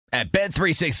At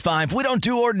Bet365, we don't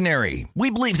do ordinary. We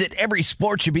believe that every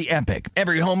sport should be epic.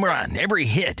 Every home run, every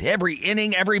hit, every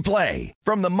inning, every play.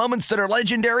 From the moments that are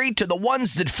legendary to the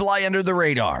ones that fly under the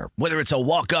radar. Whether it's a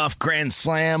walk-off grand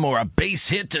slam or a base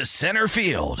hit to center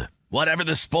field. Whatever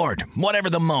the sport, whatever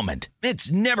the moment.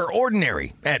 It's never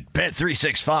ordinary at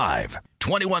Bet365.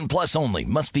 21 plus only.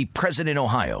 Must be present in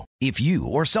Ohio. If you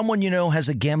or someone you know has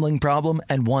a gambling problem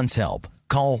and wants help,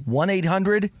 call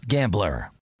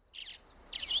 1-800-GAMBLER.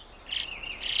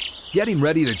 Getting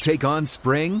ready to take on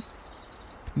spring?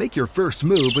 Make your first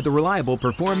move with the reliable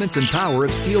performance and power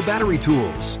of Steel battery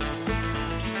tools.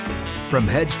 From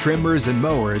hedge trimmers and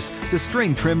mowers to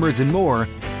string trimmers and more,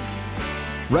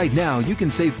 right now you can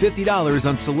save $50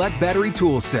 on select battery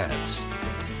tool sets.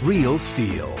 Real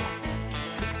Steel.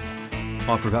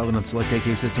 Offer valid on select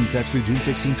AK system sets through June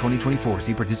 16, 2024.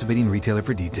 See participating retailer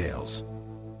for details.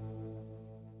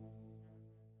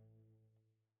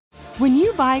 When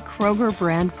you buy Kroger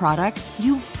brand products,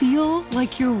 you feel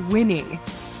like you're winning.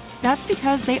 That's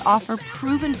because they offer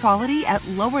proven quality at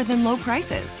lower than low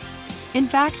prices. In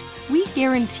fact, we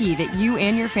guarantee that you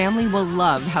and your family will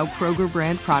love how Kroger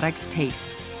brand products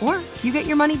taste, or you get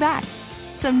your money back.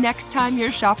 So next time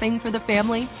you're shopping for the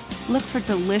family, look for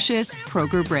delicious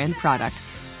Kroger brand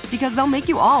products, because they'll make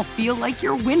you all feel like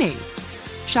you're winning.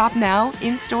 Shop now,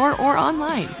 in-store, or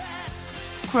online.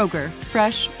 Kroger,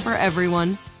 fresh for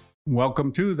everyone.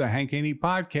 Welcome to the Hank Haney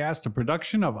Podcast, a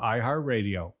production of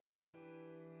iHeartRadio.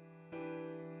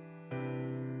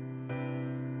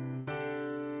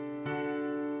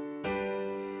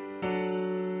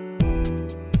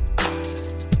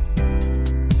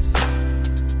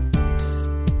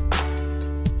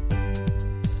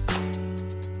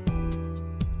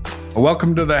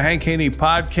 Welcome to the Hank Haney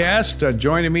Podcast.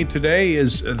 Joining me today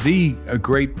is the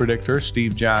great predictor,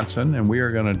 Steve Johnson, and we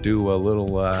are going to do a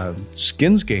little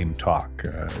Skins game talk.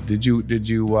 Did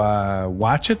you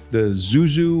watch it? The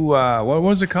Zuzu, what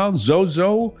was it called?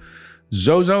 Zozo?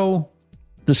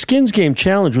 The Skins Game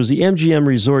Challenge was the MGM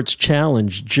Resorts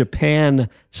Challenge. Japan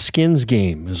Skins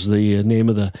Game is the name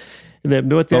of the.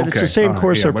 It's the same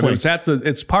course they're playing.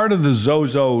 It's part of the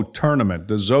Zozo tournament.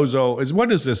 The Zozo is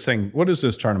what is this thing? What is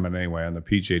this tournament anyway on the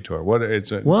PGA Tour?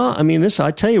 Well, I mean, I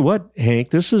tell you what,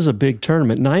 Hank, this is a big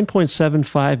tournament.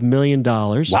 $9.75 million.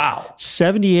 Wow.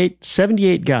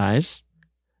 78 guys.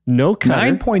 No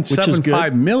cutter.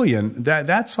 $9.75 million.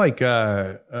 That's like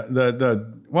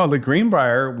the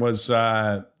Greenbrier was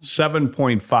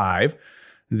 7.5.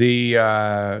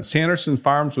 The Sanderson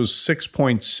Farms was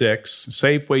 6.6,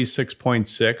 Safeway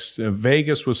 6.6,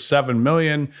 Vegas was 7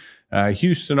 million,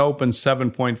 Houston Open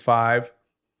 7.5.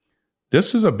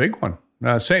 This is a big one.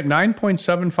 Same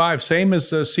 9.75, same as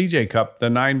the CJ Cup, the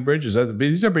 9 bridges.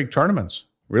 These are big tournaments,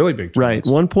 really big tournaments.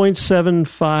 Right,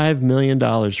 $1.75 million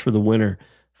for the winner.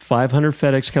 500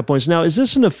 FedEx Cup points. Now, is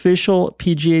this an official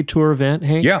PGA Tour event,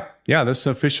 Hank? Yeah, this is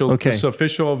official. Okay. This is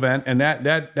official event, and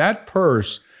that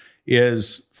purse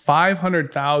is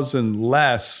 $500,000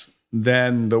 less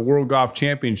than the World Golf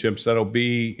Championships that'll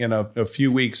be in a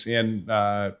few weeks in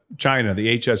China,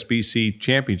 the HSBC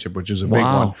Championship, which is a big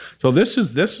one. So this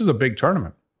is a big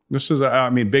tournament. This is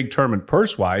big tournament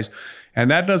purse wise,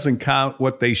 and that doesn't count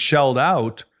what they shelled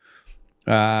out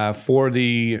for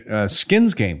the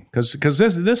Skins game because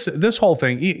this whole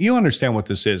thing. You understand what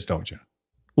this is, don't you?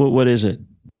 What is it?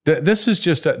 This is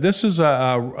a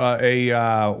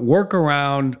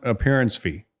workaround appearance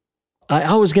fee.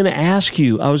 I was going to ask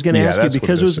you.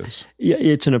 Because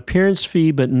it's an appearance fee,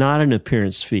 but not an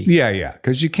appearance fee. Yeah.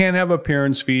 Because you can't have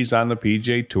appearance fees on the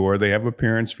PGA Tour. They have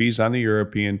appearance fees on the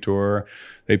European Tour.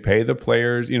 They pay the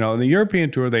players. In the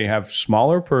European Tour, they have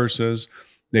smaller purses.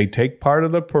 They take part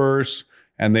of the purse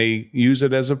and they use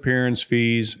it as appearance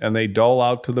fees, and they dole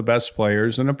out to the best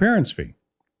players an appearance fee.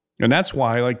 And that's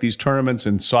why, like these tournaments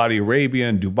in Saudi Arabia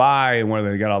and Dubai, and where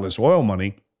they got all this oil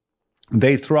money,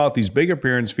 they throw out these big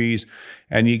appearance fees,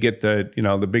 and you get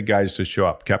the big guys to show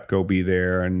up. Koepka will be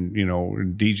there, and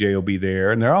DJ will be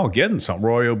there, and they're all getting something.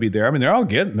 Roy will be there. I mean,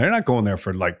 they're not going there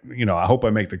for I hope I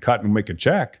make the cut and make a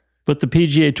check. But the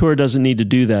PGA Tour doesn't need to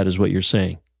do that, is what you're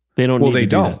saying. They don't. Well, they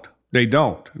don't. They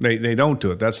don't. They don't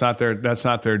do it. That's not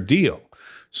their deal.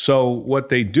 So what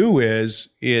they do is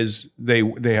they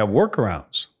have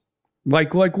workarounds.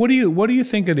 Like what do you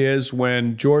think it is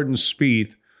when Jordan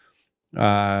Spieth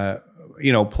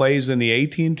plays in the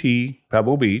AT&T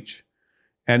Pebble Beach,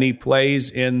 and he plays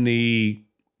in the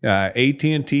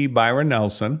AT&T Byron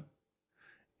Nelson,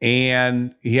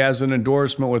 and he has an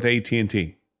endorsement with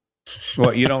AT&T.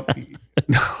 Well, you don't.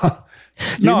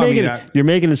 You're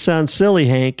making it sound silly,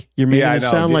 Hank. You're making it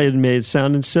sound like it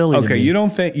sounding silly. Okay, you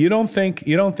don't think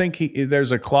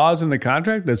there's a clause in the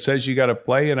contract that says you got to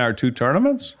play in our 2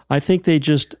 tournaments? I think they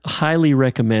just highly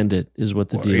recommend it. Is what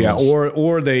the deal is.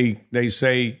 Or they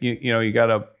say you got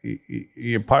to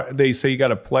they say you got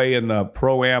to play in the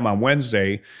Pro-Am on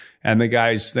Wednesday, and the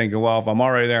guy's thinking, well, if I'm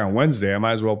already there on Wednesday, I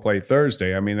might as well play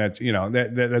Thursday. I mean, that's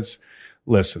that's.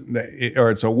 Listen,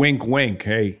 or it's a wink, wink.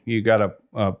 Hey, you got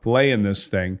to play in this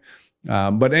thing.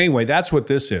 But anyway, that's what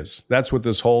this is. That's what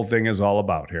this whole thing is all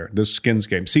about here, this Skins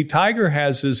game. See, Tiger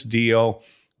has this deal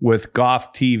with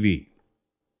Golf TV.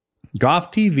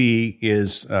 Golf TV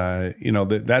is,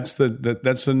 that's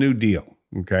the new deal,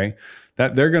 okay?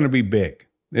 That they're going to be big.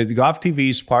 Golf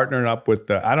TV's partnering up with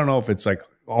I don't know if it's like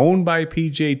owned by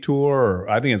PGA Tour, or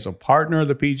I think it's a partner of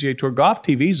the PGA Tour. Golf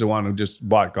TV's the one who just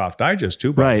bought Golf Digest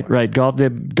too. Right. Golf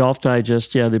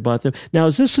Digest, they bought them. Now,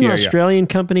 is this an Australian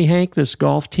company, Hank, this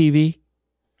Golf TV?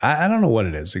 I don't know what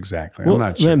it is exactly. I'm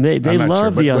not sure. They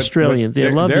love the Australian.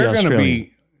 They love the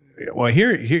Australian. Well,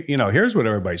 here's what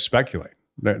everybody's speculating.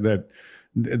 That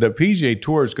the PGA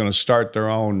Tour is going to start their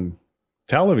own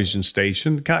television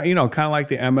station, kind of like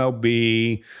the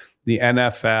MLB, the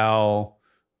NFL.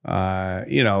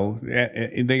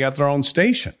 They got their own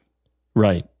station,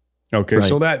 right? Okay, right.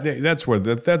 So that's where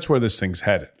this thing's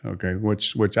headed. Okay,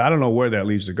 which I don't know where that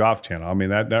leaves the Golf Channel. I mean,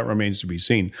 that remains to be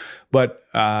seen. But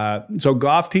so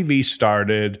Golf TV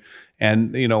started,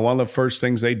 and one of the first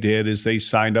things they did is they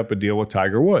signed up a deal with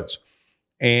Tiger Woods,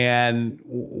 and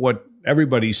what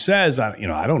everybody says, I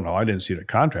don't know, I didn't see the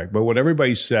contract, but what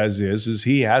everybody says is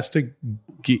he has to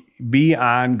be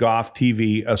on Golf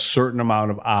TV a certain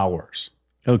amount of hours.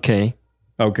 Okay.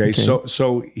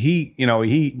 So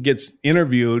he gets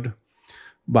interviewed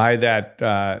by that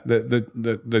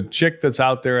the chick that's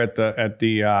out there at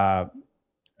the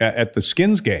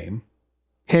Skins game.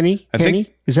 Henny?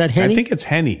 Is that Henny? I think it's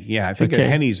Henny. Yeah, I think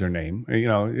Henny's her name.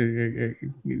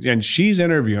 And she's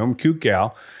interviewing him, cute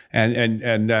gal,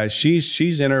 and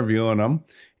she's interviewing him,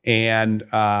 and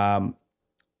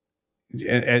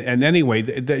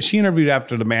anyway, she interviewed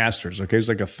after the Masters. Okay, it was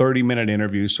like a 30-minute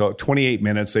interview, so 28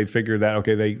 minutes. They figured that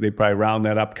they probably round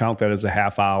that up, count that as a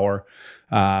half hour.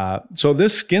 So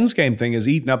this Skins game thing is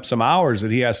eating up some hours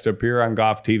that he has to appear on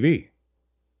Golf TV.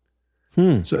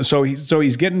 So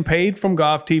he's getting paid from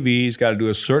Golf TV. He's got to do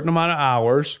a certain amount of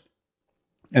hours,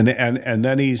 and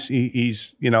then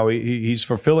he's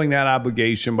fulfilling that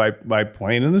obligation by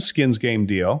playing in the Skins game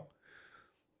deal.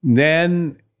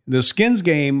 Then the Skins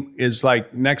game is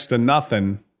like next to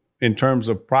nothing in terms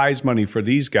of prize money for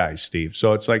these guys, Steve.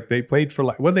 So it's like they played for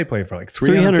what did they play for, like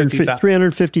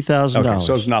 $350,000. Okay,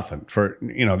 so it's nothing for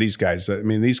these guys. I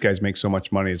mean, these guys make so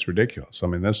much money, it's ridiculous. I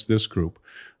mean, this group.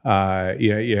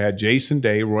 You had Jason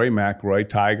Day, Rory McIlroy,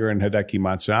 Tiger, and Hideki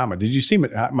Matsuyama. Did you see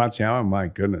Matsuyama? My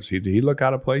goodness, did he look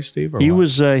out of place, Steve? He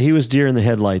was deer in the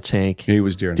headlights, Hank. He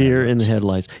was deer in the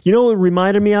headlights. You know what it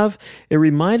reminded me of? It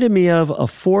reminded me of a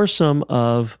foursome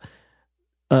of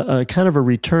a kind of a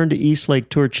return to East Lake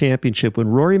Tour Championship when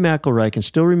Rory McIlroy, I can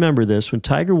still remember this, when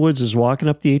Tiger Woods is walking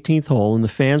up the 18th hole and the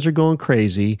fans are going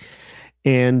crazy.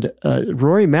 And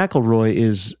Rory McIlroy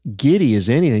is giddy as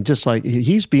anything, just like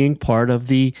he's being part of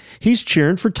he's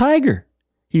cheering for Tiger.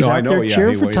 He's out there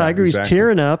cheering for Tiger. Exactly. He's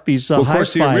tearing up. He's high-fiving. Of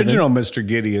course, the original Mr.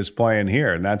 Giddy is playing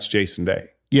here, and that's Jason Day.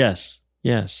 Yes.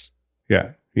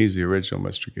 Yeah, he's the original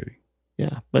Mr. Giddy.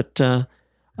 Yeah, but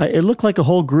it looked like a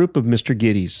whole group of Mr.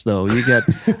 Giddies, though. You got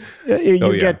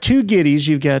got two Giddies.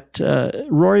 You've got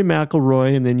Rory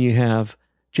McIlroy, and then you have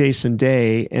Jason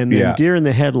Day, and then deer in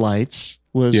the headlights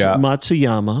was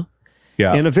Matsuyama,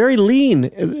 and a very lean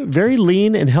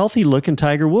and healthy looking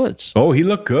Tiger Woods. Oh, he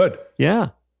looked good.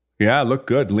 Yeah, looked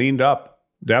good, leaned up,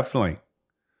 definitely.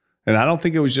 And I don't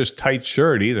think it was just tight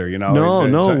shirt either. No.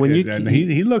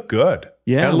 He looked good.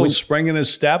 Yeah, had a little spring in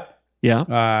his step.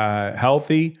 Yeah,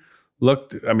 healthy.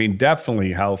 Looked, I mean,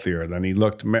 definitely healthier than he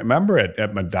looked. Remember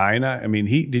at Medina? I mean,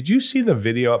 did you see the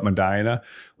video at Medina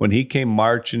when he came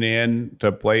marching in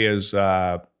to play his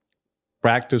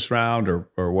practice round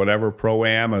or whatever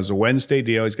Pro-Am as a Wednesday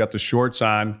deal? He's got the shorts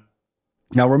on.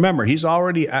 Now remember, he's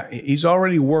already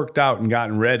worked out and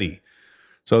gotten ready.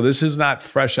 So this is not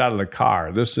fresh out of the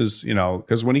car. This is,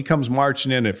 because when he comes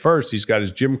marching in at first, he's got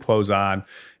his gym clothes on.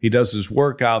 He does his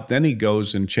workout. Then he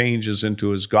goes and changes into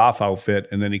his golf outfit,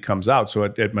 and then he comes out. So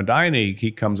at Medina,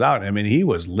 he comes out. I mean, he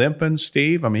was limping,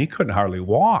 Steve. I mean, he couldn't hardly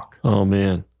walk. Oh,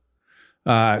 man.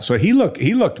 So he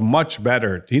looked much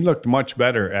better. He looked much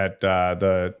better at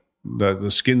the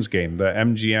Skins game, the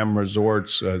MGM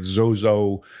Resorts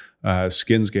Zozo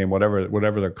Skins game,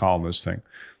 whatever they're calling this thing.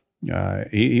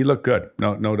 He looked good,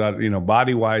 no doubt.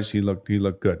 Body wise, he looked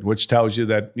good, which tells you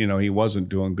that he wasn't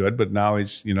doing good, but now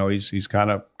he's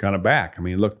kind of back. I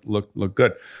mean, look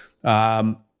good.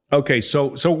 Okay,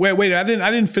 so wait, I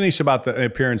didn't finish about the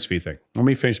appearance fee thing. Let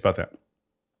me finish about that.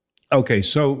 Okay,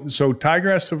 so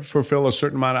Tiger has to fulfill a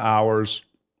certain amount of hours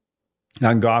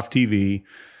on Golf TV,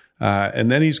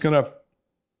 and then he's going to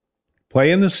play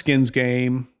in the Skins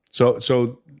game.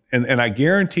 So. And I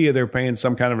guarantee you they're paying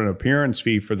some kind of an appearance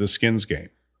fee for the Skins game.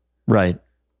 Right.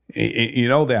 You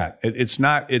know that. It's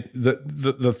not the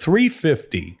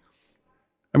 $350.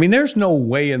 I mean, there's no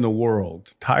way in the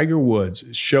world Tiger Woods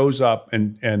shows up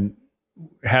and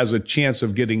has a chance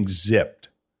of getting zipped.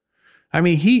 I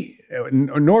mean,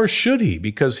 nor should he,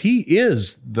 because he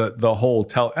is the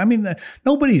whole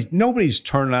nobody's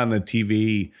turning on the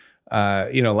TV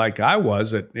like I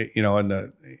was at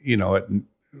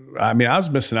I was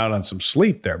missing out on some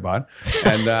sleep there, bud.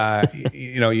 And,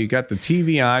 you got the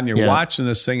TV on, you're watching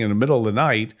this thing in the middle of the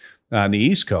night on the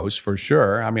East Coast for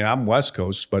sure. I mean, I'm West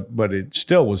Coast, but it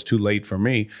still was too late for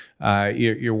me.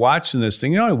 You're watching this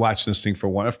thing. You're only watching this thing for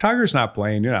one. If Tiger's not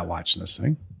playing, you're not watching this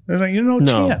thing. There's no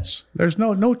chance. There's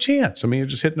no chance. I mean, you're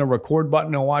just hitting a record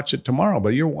button and watch it tomorrow,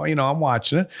 but I'm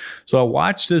watching it. So I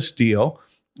watch this deal.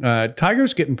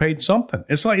 Tiger's getting paid something.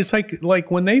 It's like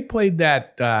when they played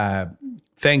that,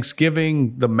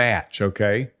 Thanksgiving, the match,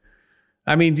 okay?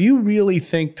 I mean, do you really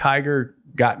think Tiger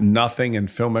got nothing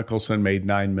and Phil Mickelson made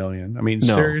 $9 million? I mean,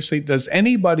 no. Seriously, does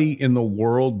anybody in the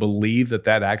world believe that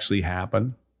actually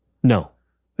happened? No.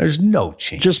 There's no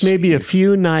chance. Just maybe a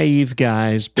few naive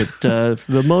guys, but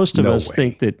the most of us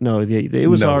think that it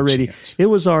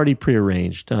was already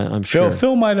prearranged. I'm sure.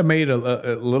 Phil might have made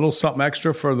a little something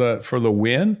extra for the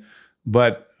win,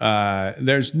 but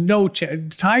there's no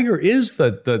chance. Tiger is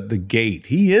the gate.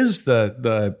 He is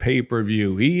the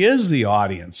pay-per-view. He is the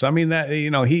audience. I mean, that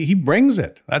he brings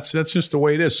it. That's just the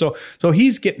way it is. So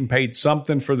he's getting paid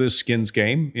something for this Skins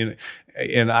game,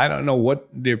 and I don't know what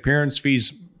the appearance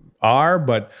fees are,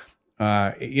 but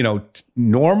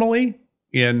normally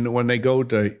when they go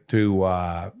to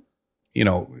the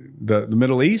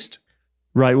Middle East,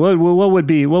 right? What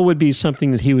would be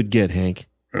something that he would get, Hank?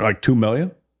 Like $2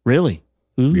 million. Really?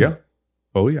 Ooh. Yeah.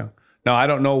 Oh, yeah. Now, I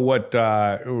don't know what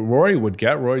Rory would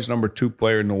get. Rory's number 2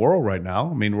 player in the world right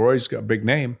now. I mean, Rory's got a big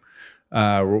name,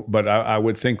 but I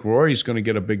would think Rory's going to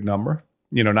get a big number.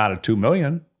 Not a $2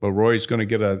 million, but Rory's going to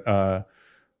get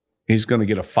he's going to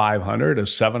get a 500, a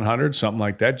 700, something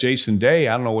like that. Jason Day,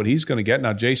 I don't know what he's going to get.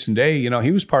 Now, Jason Day,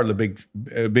 he was part of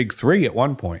the big 3 at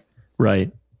one point.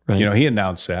 Right. He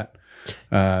announced that.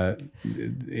 But I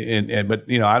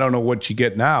don't know what you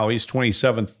get now. He's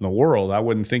 27th in the world. I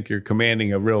wouldn't think you're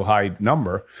commanding a real high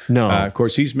number. No, of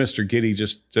course he's Mr. Giddy,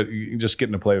 just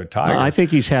getting to play with Tiger. I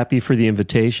think he's happy for the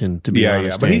invitation. To be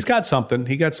honest, but he's got something.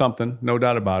 He got something, no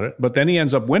doubt about it. But then he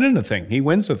ends up winning the thing. He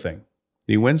wins the thing.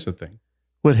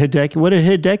 What did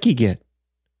Hideki get?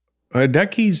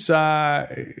 Hideki's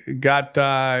got.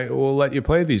 We'll let you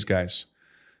play these guys.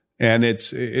 And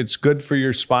it's good for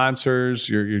your sponsors,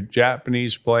 your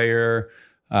Japanese player,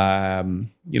 maybe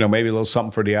a little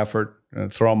something for the effort.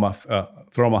 Throw them a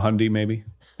hundy, maybe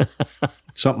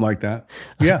something like that.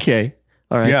 Yeah. Okay.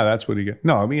 All right. Yeah, that's what you get.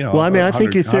 No, I mean, well, I mean, I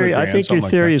think your theory. I think your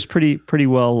theory is pretty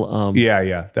well.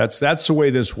 Yeah. That's the way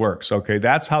this works. Okay,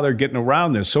 that's how they're getting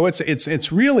around this. So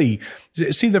it's really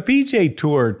the PGA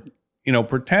Tour.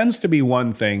 Pretends to be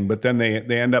one thing, but then they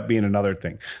end up being another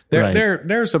thing.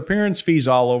 There's appearance fees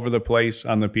all over the place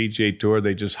on the PGA Tour.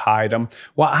 They just hide them.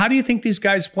 Well, how do you think these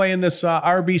guys play in this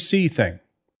RBC thing?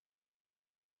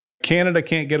 Canada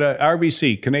can't get a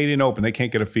RBC, Canadian Open. They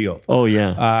can't get a field. Oh,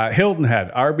 yeah. Hilton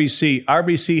Head,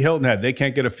 RBC Hilton Head. They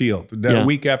can't get a field. The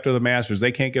week after the Masters,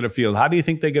 they can't get a field. How do you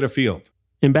think they get a field?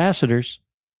 Ambassadors.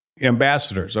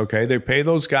 Okay. They pay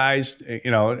those guys,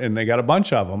 and they got a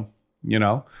bunch of them,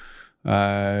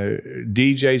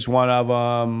 DJ's one of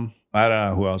them. I don't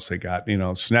know who else they got.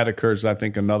 Snedeker's, I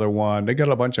think, another one. They got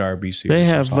a bunch of RBC. They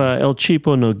have El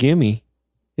Cheapo No Gimme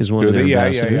is one of their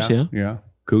ambassadors. Yeah.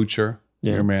 Kuchar,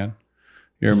 your man.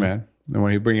 And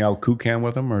when he bring out Kukan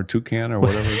with him, or Toucan, or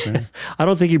whatever his name. I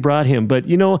don't think he brought him, but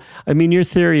your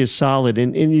theory is solid.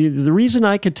 And the reason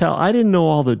I could tell, I didn't know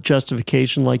all the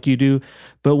justification like you do,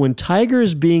 but when Tiger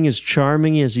is being as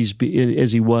charming as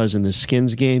he was in the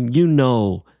Skins game,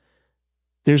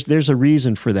 there's a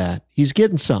reason for that. He's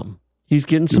getting some. He's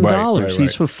getting some dollars. Right.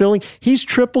 He's fulfilling. He's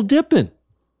triple dipping.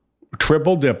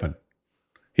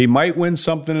 He might win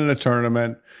something in a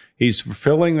tournament. He's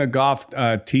fulfilling a golf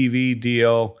TV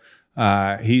deal.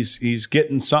 He's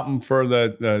getting something for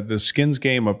the Skins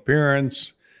game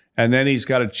appearance, and then he's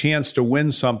got a chance to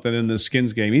win something in the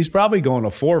Skins game. He's probably going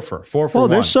to four for Oh, one.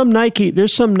 there's some Nike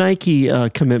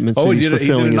commitments that he's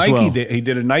fulfilling as well. He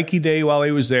did a Nike day while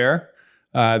he was there.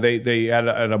 They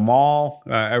at a mall,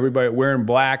 everybody wearing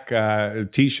black,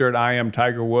 T-shirt. I am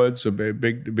Tiger Woods. A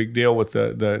big deal with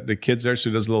the kids there. So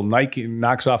he does a little Nike,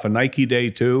 knocks off a Nike day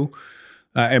too.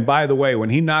 And by the way, when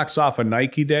he knocks off a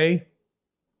Nike day,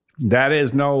 that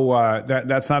is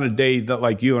that's not a day that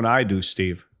like you and I do,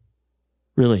 Steve.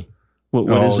 Really?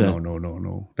 What is that?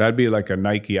 No. That'd be like a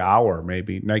Nike hour,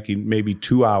 maybe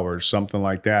 2 hours, something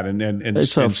like that. And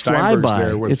it's a Steinberg's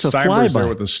there with Steinberg's there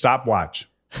with a stopwatch.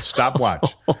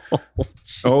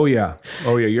 Oh yeah.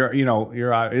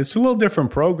 You're out. It's a little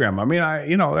different program. I mean,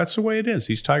 that's the way it is.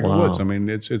 He's Tiger Woods. I mean,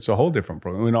 it's a whole different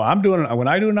program. When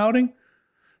I do an outing,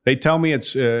 they tell me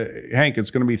it's Hank,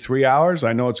 it's going to be 3 hours.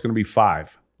 I know it's going to be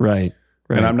 5. Right.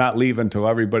 And I'm not leaving until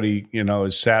everybody,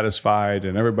 is satisfied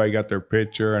and everybody got their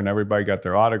picture and everybody got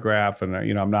their autograph. And,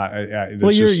 I'm not.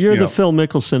 You're the Phil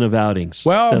Mickelson of outings.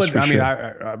 Well, but I mean, sure.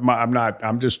 I'm not.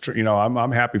 I'm just,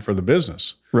 I'm happy for the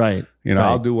business. Right.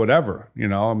 I'll do whatever.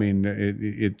 I mean,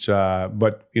 it's.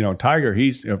 But Tiger,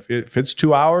 if it's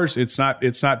 2 hours, it's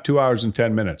not 2 hours and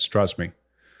 10 minutes. Trust me.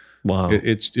 Wow.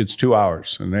 It's 2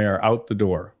 hours and they are out the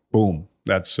door. Boom.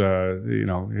 That's we're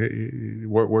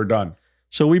done.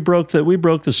 So we broke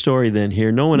the story then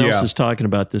here. No one else is talking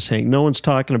about this, Hank. No one's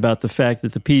talking about the fact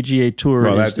that the PGA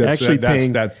Tour is actually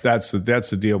paying. That's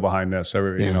the deal behind this.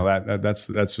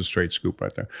 That's the straight scoop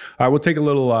right there. All right, we'll take a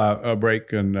little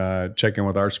break and check in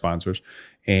with our sponsors,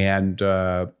 and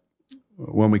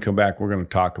when we come back, we're going to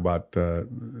talk about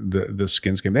the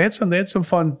Skins game. They had some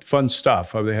fun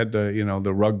stuff. They had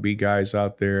the rugby guys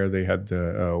out there. They had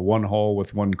the one hole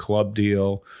with one club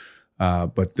deal.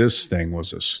 But this thing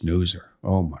was a snoozer.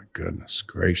 Oh, my goodness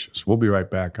gracious. We'll be right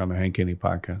back on the Hank Haney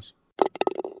Podcast.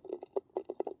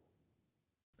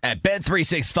 At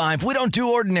Bet365, we don't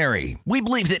do ordinary. We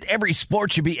believe that every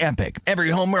sport should be epic.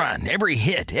 Every home run, every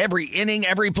hit, every inning,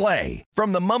 every play.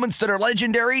 From the moments that are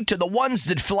legendary to the ones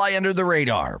that fly under the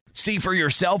radar. See for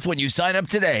yourself when you sign up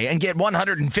today and get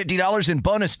 $150 in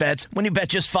bonus bets when you bet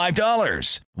just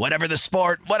 $5. Whatever the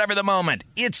sport, whatever the moment,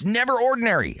 it's never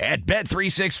ordinary at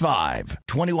Bet365.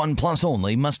 21 plus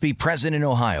only. Must be present in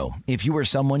Ohio. If you or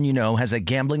someone you know has a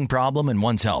gambling problem and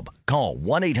wants help, call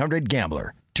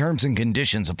 1-800-GAMBLER. Terms and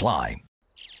conditions apply.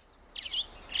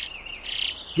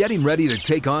 Getting ready to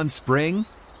take on spring?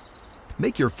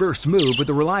 Make your first move with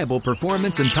the reliable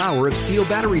performance and power of Steel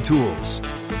battery tools.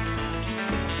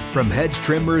 From hedge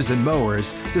trimmers and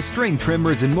mowers to string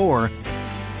trimmers and more,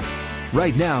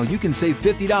 right now you can save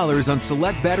 $50 on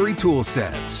select battery tool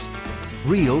sets.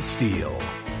 Real Steel.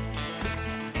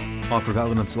 Offer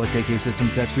valid on select AK system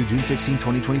sets through June 16,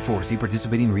 2024. See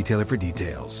participating retailer for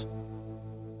details.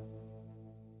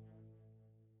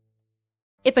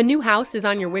 If a new house is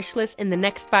on your wish list in the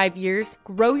next 5 years,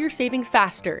 grow your savings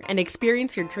faster and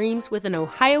experience your dreams with an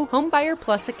Ohio Homebuyer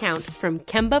Plus account from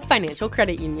Kemba Financial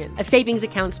Credit Union. A savings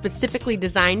account specifically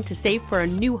designed to save for a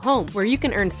new home where you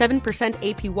can earn 7%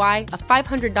 APY,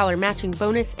 a $500 matching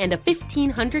bonus, and a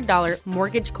 $1,500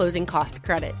 mortgage closing cost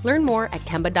credit. Learn more at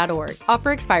Kemba.org.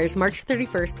 Offer expires March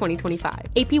 31st, 2025.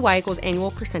 APY equals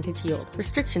annual percentage yield.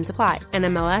 Restrictions apply.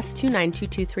 NMLS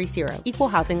 292230. Equal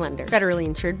housing lender. Federally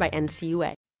insured by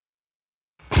NCUA.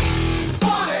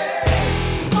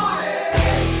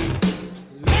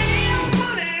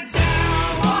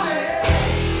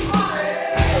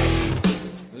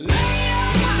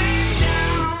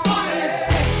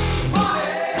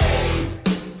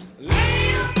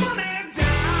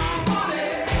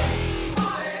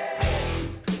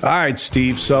 All right,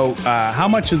 Steve. So, how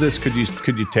much of this could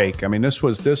you take? I mean, this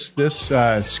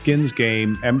Skins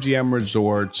game, MGM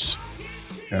Resorts.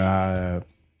 The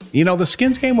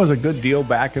Skins game was a good deal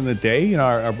back in the day.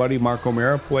 Our buddy Mark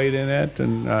O'Meara played in it,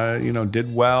 and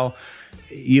did well.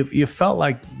 You felt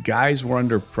like guys were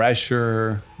under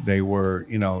pressure. They were,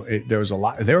 there was a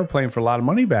lot. They were playing for a lot of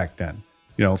money back then.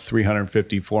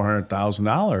 $350,000,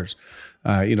 $400,000.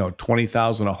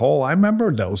 $20,000 a hole. I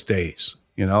remember those days.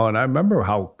 And I remember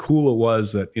how cool it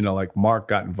was that, like Mark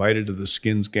got invited to the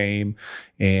Skins game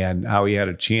and how he had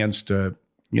a chance to,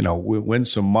 win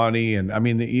some money. And I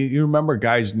mean, you remember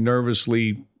guys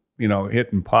nervously,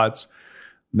 hitting putts.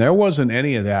 There wasn't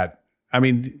any of that. I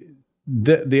mean,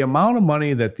 the amount of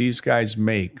money that these guys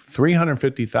make,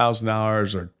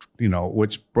 $350,000 or,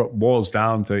 which boils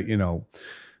down to,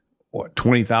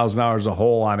 $20,000 a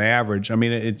hole on average. I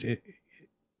mean,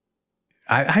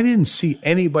 I didn't see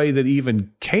anybody that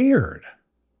even cared.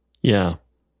 Yeah.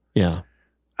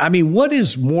 I mean, what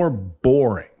is more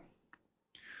boring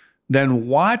than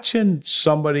watching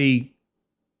somebody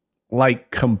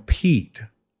like compete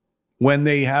when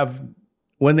they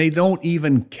don't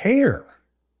even care.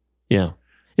 Yeah.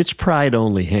 It's pride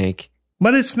only, Hank.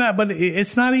 But it's not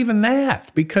even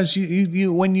that, because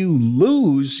you when you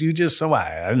lose, you just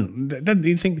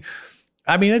you think,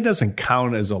 I mean, it doesn't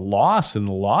count as a loss in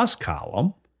the loss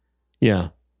column. Yeah.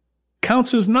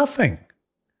 Counts as nothing.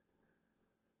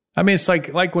 I mean, it's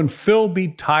like when Phil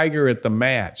beat Tiger at the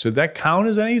match. Did that count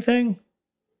as anything?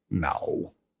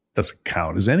 No. Doesn't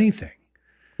count as anything.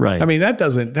 Right. I mean, that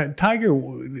doesn't, Tiger,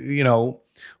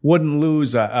 wouldn't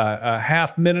lose a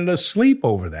half minute of sleep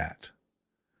over that.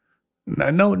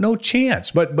 No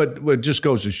chance. But it just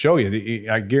goes to show you,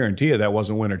 I guarantee you that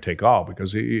wasn't winner take all,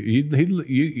 because you'd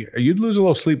lose a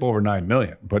little sleep over $9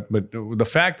 million. But the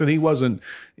fact that he wasn't,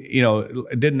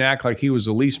 didn't act like he was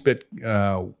the least bit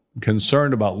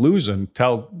concerned about losing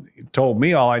told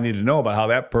me all I need to know about how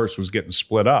that purse was getting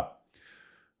split up.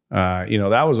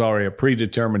 That was already a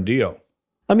predetermined deal.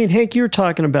 I mean, Hank, you were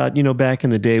talking about, back in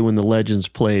the day when the legends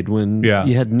played, when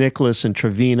you had Nicklaus and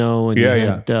Trevino and you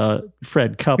had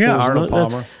Fred Couples. Yeah, Arnold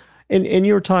Palmer. And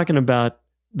you were talking about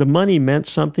the money meant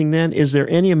something then. Is there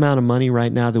any amount of money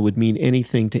right now that would mean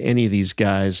anything to any of these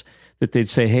guys that they'd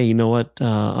say, hey, you know what,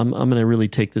 I'm going to really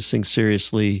take this thing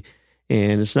seriously.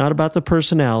 And it's not about the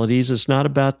personalities. It's not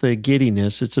about the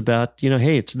giddiness. It's about,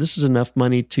 hey, this is enough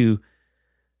money to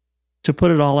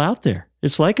put it all out there.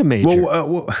 It's like a major.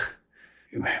 Well,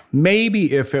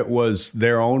 maybe if it was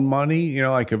their own money,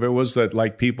 like if it was that,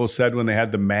 like people said when they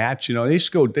had the match, they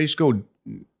just go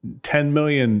 $10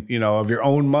 million, of your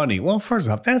own money. Well, first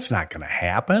off, that's not going to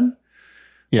happen.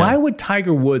 Yeah. Why would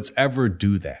Tiger Woods ever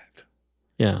do that?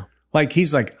 Yeah. Like,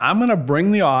 he's like, I'm going to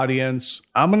bring the audience.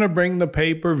 I'm going to bring the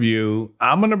pay-per-view.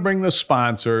 I'm going to bring the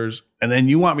sponsors. And then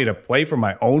you want me to play for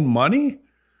my own money?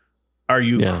 Are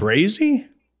you crazy?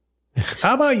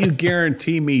 How about you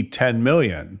guarantee me $10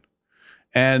 million?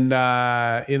 And,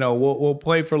 we'll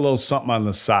play for a little something on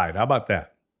the side. How about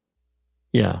that?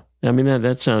 Yeah. I mean,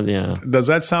 that sounds, Does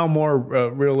that sound more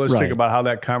realistic about how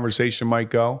that conversation might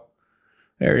go?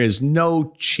 There is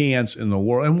no chance in the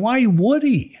world. And why would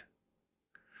he?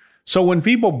 So when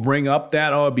people bring up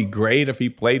that, it'd be great if he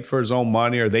played for his own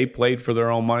money or they played for their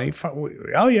own money.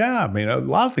 Oh, yeah. I mean, a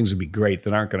lot of things would be great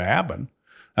that aren't going to happen.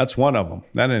 That's one of them.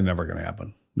 That ain't never going to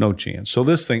happen. No chance. So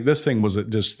this thing was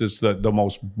just the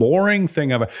most boring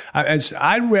thing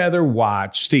I'd rather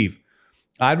watch, Steve.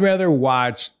 I'd rather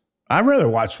watch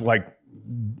like,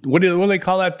 what do they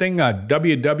call that thing?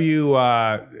 WW.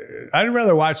 I'd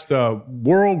rather watch the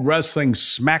World Wrestling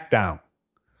SmackDown.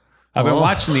 I've been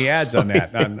watching the ads on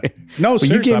that. No,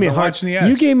 seriously, I've been watching the ads.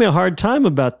 You gave me a hard time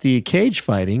about the cage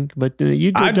fighting, but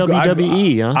you did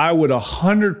WWE, huh? I would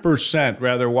 100%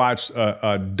 rather watch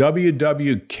a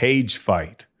WW cage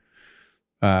fight,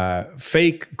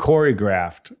 fake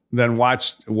choreographed, than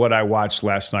watch what I watched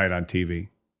last night on TV.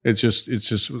 It's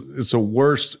the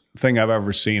worst thing I've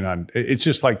ever seen it's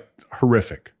just like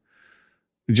horrific.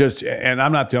 And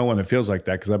I'm not the only one that feels like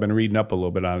that, because I've been reading up a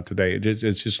little bit on it today.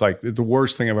 It's just like the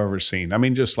worst thing I've ever seen. I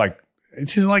mean, it's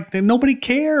just like nobody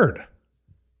cared.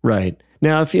 Right.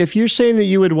 Now, if you're saying that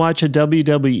you would watch a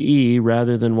WWE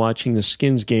rather than watching the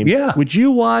Skins game, would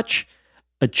you watch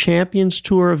a Champions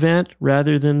Tour event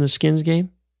rather than the Skins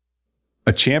game?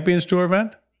 A Champions Tour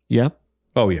event? Yep.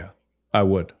 Oh, yeah. I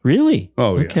would. Really?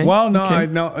 Oh, yeah. Okay. Well, no,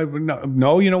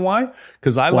 no. You know why?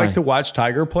 Because I like to watch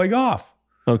Tiger play golf.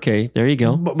 Okay, there you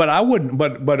go. But I wouldn't.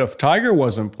 But if Tiger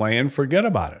wasn't playing, forget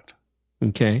about it.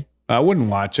 Okay, I wouldn't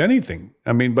watch anything.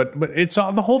 I mean, but it's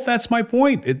all the whole. That's my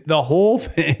point. The whole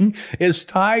thing is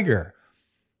Tiger.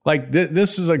 Like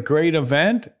this is a great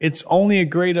event. It's only a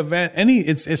great event.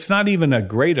 It's not even a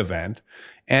great event,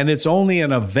 and it's only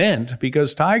an event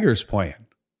because Tiger's playing.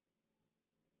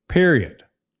 Period.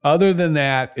 Other than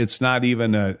that, it's not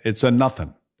even it's a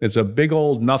nothing. It's a big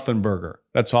old nothing burger.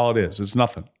 That's all it is. It's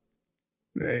nothing.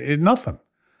 Nothing.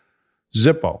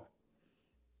 Zippo.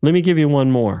 Let me give you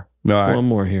one more. All right. One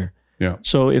more here. Yeah.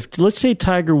 So let's say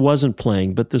Tiger wasn't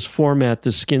playing, but this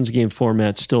Skins game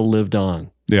format still lived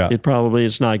on. Yeah.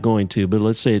 It's not going to, but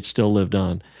let's say it still lived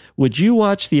on. Would you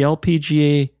watch the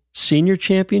LPGA Senior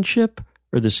Championship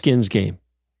or the Skins game?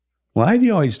 Why do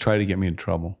you always try to get me in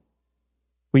trouble?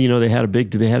 Well, they had a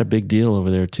big deal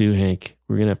over there too, Hank.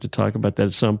 We're gonna have to talk about that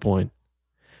at some point.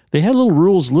 They had little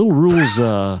rules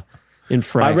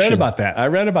infraction. I read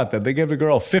about that. They gave the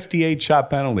girl a 58-shot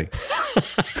penalty.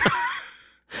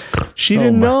 She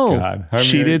didn't know. God.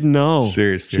 She didn't know.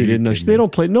 Seriously. She didn't know. They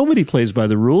don't play. Nobody plays by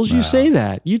the rules. You say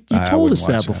that. You told us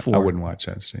that before. I wouldn't watch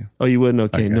that, Steve. Oh, you wouldn't?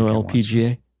 Okay. No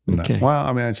LPGA? No. Okay. Well,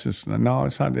 I mean, it's just, no,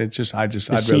 it's not. It's just, I'll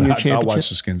watch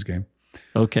the Skins game.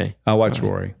 Okay. I'll watch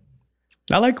Rory.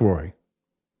 I like Rory.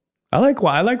 I like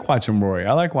watching Rory.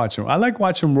 I like watching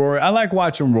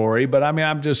Rory, but I mean,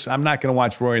 I'm not going to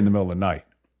watch Rory in the middle of the night.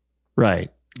 Right.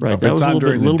 If it's on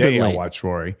during the day, I'll watch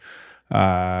Rory.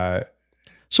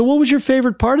 So what was your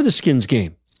favorite part of the Skins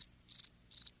game?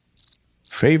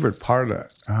 Favorite part of,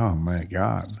 oh my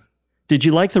God. Did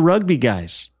you like the rugby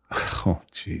guys? Oh,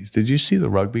 geez. Did you see the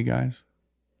rugby guys?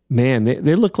 Man,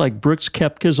 they look like Brooks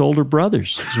Koepka's older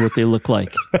brothers is what they look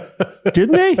like.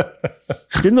 Didn't they?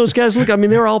 Didn't those guys look? I mean,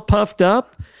 they were all puffed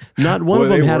up. Not one of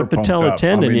them had a patella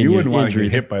tendon injury. You wouldn't want to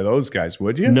get hit by those guys,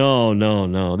 would you?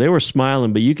 No. They were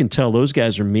smiling, but you can tell those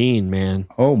guys are mean, man.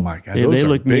 Oh, my God. They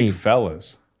look big mean.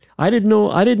 Fellas. I didn't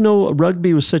know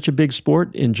rugby was such a big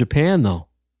sport in Japan, though.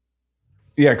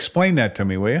 Yeah, explain that to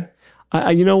me, will you?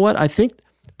 You know what? I think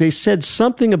they said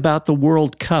something about the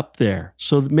World Cup there.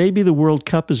 So maybe the World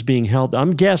Cup is being held.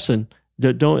 I'm guessing.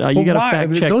 You got to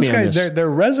fact check those me guys, on this. Their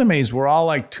resumes were all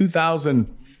like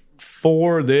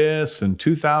 2004 this and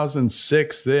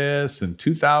 2006 this and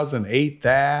 2008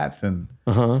 that and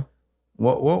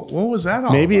what was that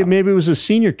all maybe about? It was a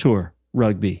senior tour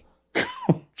rugby.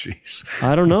 Jeez.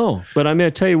 I don't know. But I mean, I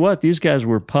tell you what, these guys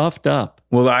were puffed up.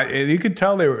 Well, you could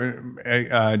tell they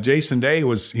were. Jason Day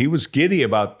was giddy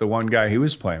about the one guy he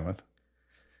was playing with.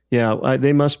 Yeah,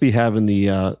 they must be having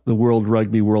the World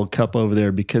Rugby World Cup over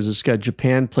there because it's got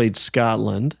Japan played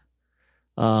Scotland,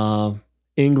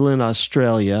 England,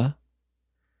 Australia.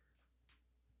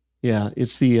 Yeah,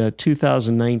 it's the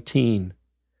 2019.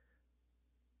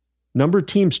 Number of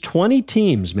teams, 20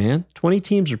 teams, man. 20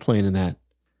 teams are playing in that.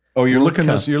 Oh, you're looking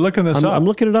this up. I'm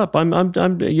looking it up.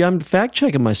 I'm fact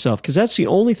checking myself because that's the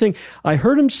only thing. I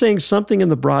heard him saying something in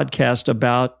the broadcast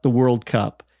about the World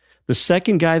Cup. The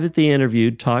second guy that they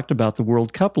interviewed talked about the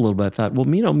World Cup a little bit. I thought, well,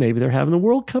 maybe they're having the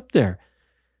World Cup there.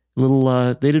 They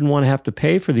didn't want to have to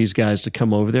pay for these guys to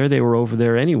come over there. They were over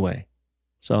there anyway.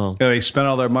 So yeah, they spent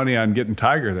all their money on getting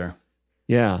Tiger there.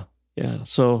 Yeah.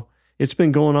 So it's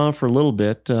been going on for a little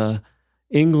bit.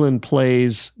 England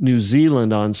plays New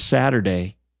Zealand on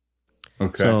Saturday.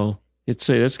 Okay. So it's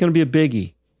going to be a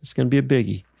biggie. It's going to be a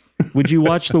biggie. Would you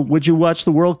watch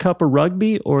the World Cup of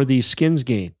rugby or the Skins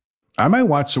game? I might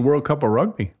watch the World Cup of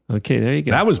rugby. Okay, there you go.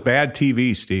 That was bad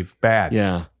TV, Steve. Bad.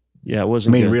 Yeah, it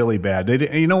wasn't. Good. Really bad.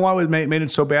 You know what made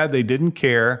it so bad? They didn't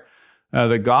care.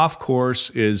 The golf course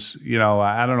is,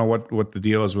 I don't know what the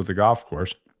deal is with the golf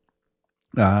course.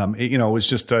 It was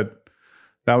just that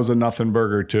was a nothing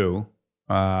burger too.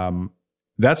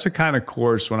 That's the kind of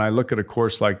course, when I look at a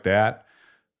course like that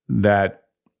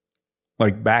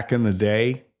like back in the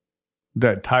day,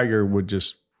 that Tiger would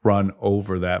just run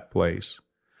over that place.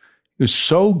 He was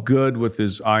so good with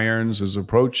his irons. His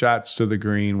approach shots to the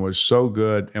green was so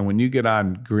good. And when you get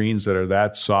on greens that are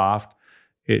that soft,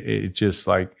 it just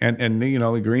like, and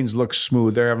the greens look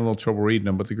smooth. They're having a little trouble reading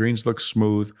them, but the greens look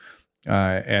smooth.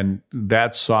 And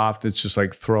that soft, it's just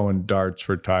like throwing darts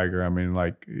for Tiger. I mean,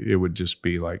 like it would just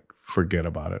be like, forget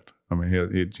about it. I mean,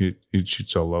 he'd shoot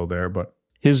so low there, but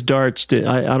his darts.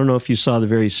 I don't know if you saw the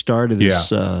very start of this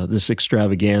this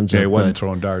extravaganza. Yeah, he wasn't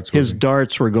throwing darts. His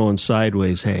darts were going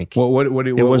sideways, Hank. Well,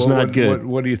 it was not good.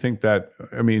 What do you think that?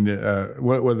 I mean,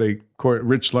 what were they?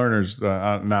 Rich Lerner's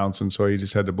announcing, so he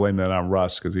just had to blame that on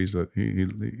rust because he's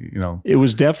It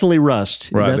was definitely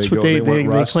rust. Right, that's what they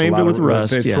claimed it with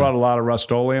rust. They threw out a lot of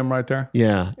Rust-Oleum right there.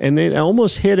 Yeah, and they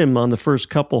almost hit him on the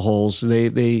first couple holes.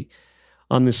 They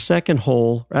on the second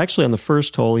hole, or actually on the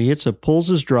first hole, he pulls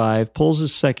his drive, pulls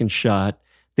his second shot.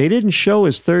 They didn't show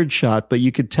his third shot, but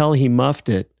you could tell he muffed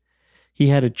it. He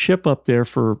had a chip up there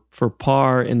for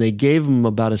par, and they gave him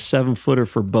about a 7-footer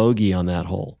for bogey on that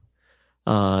hole.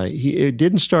 It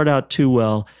didn't start out too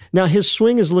well. Now his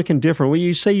swing is looking different. Well,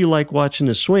 you say you like watching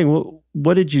his swing.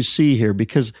 What did you see here?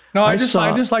 Because I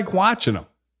just like watching him.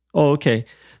 Oh, okay.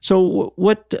 So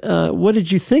what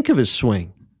did you think of his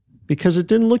swing? Because it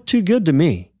didn't look too good to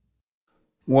me.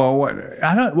 Well,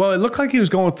 it looked like he was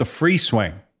going with the free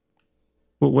swing.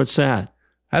 What's that?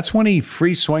 That's when he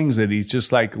free swings it. He's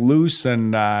just like loose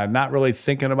and not really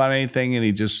thinking about anything, and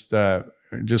he just kind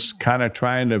of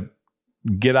trying to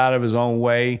get out of his own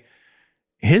way.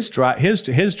 He just hits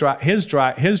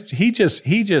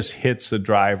the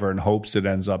driver and hopes it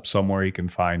ends up somewhere he can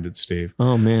find it, Steve.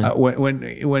 Oh man.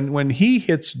 When he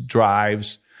hits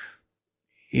drives,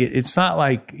 it's not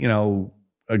like,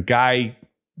 a guy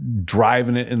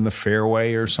driving it in the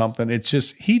fairway or something. It's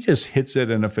just, he just hits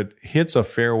it. And if it hits a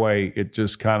fairway, it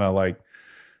just kind of like,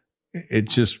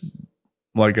 it's just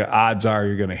like odds are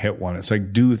you're going to hit one. It's like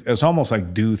it's almost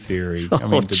like do theory.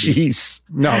 Jeez.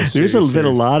 No, there's been a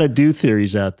lot of do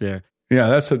theories out there. Yeah,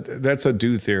 that's a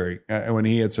do theory when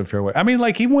he hits a fairway. I mean,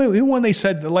 like even when they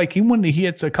said, like, even when he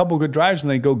hits a couple good drives and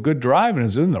they go good drive and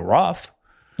it's in the rough.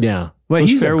 Yeah. Well,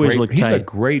 he's a tight.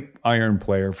 great iron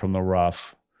player from the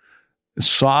rough.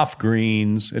 Soft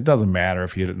greens. It doesn't matter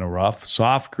if you hit it in the rough.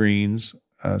 Soft greens.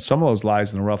 Some of those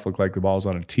lies in the rough look like the ball's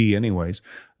on a tee anyways.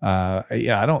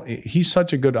 He's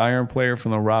such a good iron player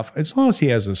from the rough. As long as he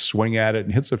has a swing at it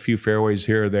and hits a few fairways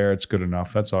here or there, it's good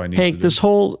enough. That's all I need Hank, to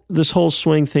do. this whole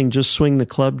swing thing, just swing the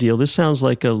club deal, this sounds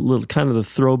like a little kind of the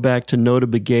throwback to Nota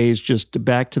Begay's, just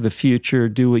Back to the Future,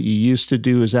 do what you used to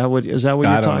do. Is that what you're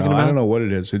talking about? I don't know what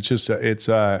it is. It's just,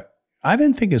 I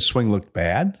didn't think his swing looked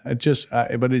bad. But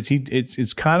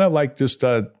it's kind of like just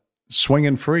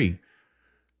swinging free.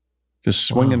 Just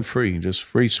swinging free, just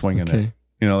free swinging it.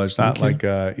 You know, there's not like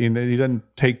he doesn't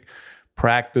take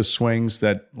practice swings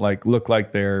that like look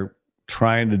like they're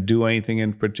trying to do anything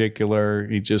in particular.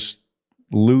 He just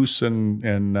loose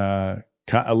and a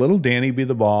little Danny be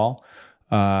the ball,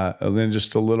 and then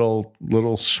just a little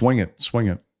swing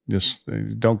it. Just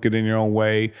don't get in your own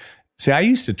way. See, I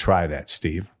used to try that,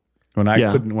 Steve. When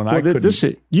I couldn't.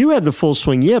 You had the full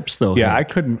swing yips though. Yeah,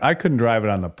 Hank. I couldn't drive it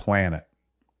on the planet.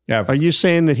 Yeah, are you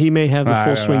saying that he may have the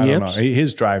full swing yips?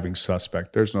 His driving's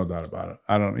suspect. There's no doubt about it.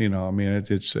 I don't,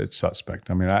 it's suspect.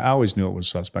 I mean, I always knew it was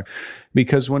suspect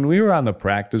because when we were on the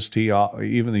practice tee,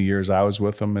 even the years I was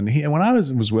with him, and when I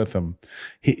was with him,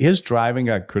 his driving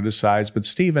got criticized. But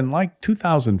Stephen, like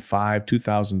 2005,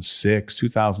 2006,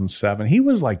 2007, he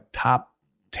was like top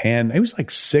 10. He was like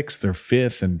 6th or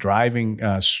 5th in driving,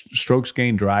 strokes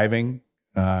gained driving.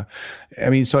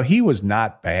 So he was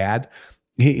not bad.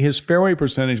 His fairway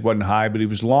percentage wasn't high, but he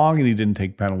was long and he didn't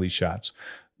take penalty shots.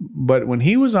 But when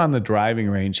he was on the driving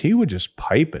range, he would just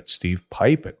pipe it, Steve,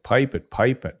 pipe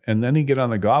it. And then he'd get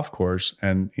on the golf course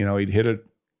and, he'd hit it,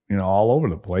 all over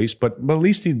the place, but at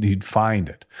least he'd find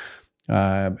it.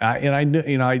 I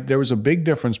knew, there was a big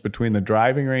difference between the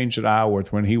driving range at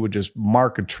Isleworth when he would just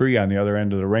mark a tree on the other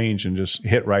end of the range and just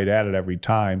hit right at it every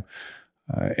time.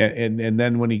 And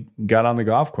then when he got on the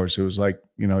golf course, it was like,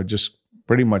 just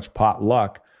pretty much pot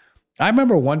luck. I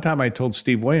remember one time I told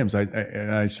Steve Williams,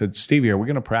 I said, Stevie, are we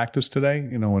going to practice today?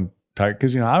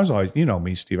 Because I was always,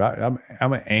 me, Steve. I'm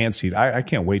an antsy. I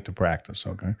can't wait to practice.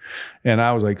 Okay, and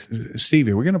I was like,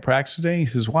 Stevie, are we going to practice today? He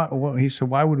says, why? Well, he said,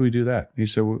 why would we do that? He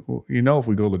said, well, if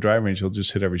we go to the driving range, he'll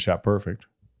just hit every shot perfect.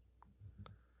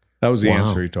 That was the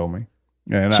answer he told me.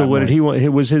 And so, what did he want?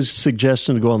 Was his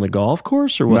suggestion to go on the golf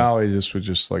course, or what? No, he just was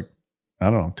just like, I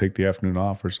don't know, take the afternoon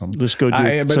off or something. Let's go do some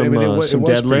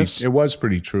deadlifts. It was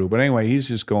pretty true. But anyway, he's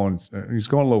just going. He's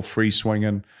going a little free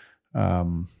swinging.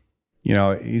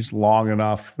 He's long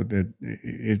enough.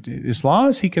 As long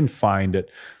as he can find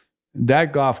it,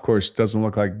 that golf course doesn't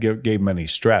look like gave him any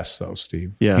stress, though,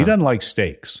 Steve. Yeah, he doesn't like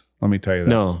stakes. Let me tell you that.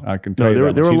 No, I can tell you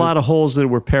that. There were a lot of holes that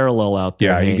were parallel out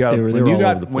there. Yeah,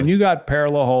 when you got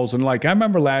parallel holes, and like I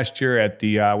remember last year at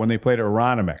the when they played at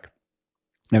Aronimink.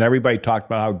 And everybody talked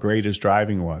about how great his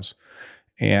driving was,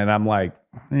 and I'm like,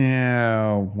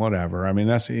 yeah, whatever. I mean,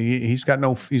 he's got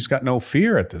no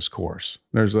fear at this course.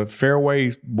 There's a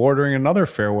fairway bordering another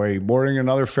fairway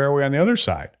on the other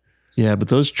side. Yeah, but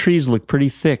those trees look pretty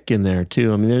thick in there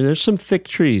too. I mean, there's some thick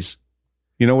trees.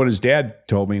 You know what his dad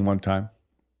told me one time?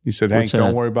 He said, Hank,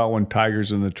 don't worry about when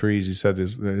Tiger's in the trees. He said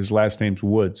his last name's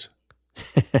Woods.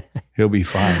 He'll be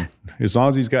fine as long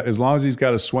as he's got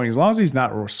a swing. As long as he's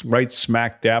not right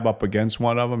smack dab up against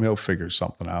one of them, he'll figure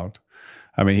something out.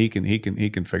 I mean, he can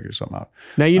figure something out.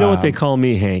 Now you know what they call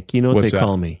me, Hank. You know what they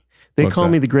call me. They call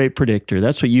me the Great Predictor.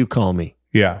 That's what you call me.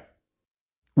 Yeah.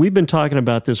 We've been talking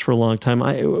about this for a long time.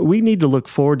 We need to look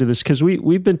forward to this because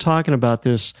we've been talking about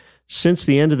this since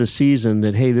the end of the season.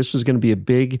 That hey, this was going to be a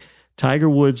big. Tiger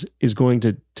Woods is going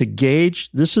to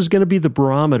gauge. This is going to be the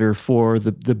barometer for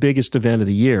the biggest event of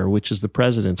the year, which is the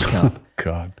President's Cup.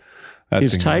 God,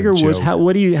 is Tiger Woods? How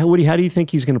do you think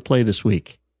he's going to play this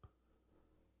week?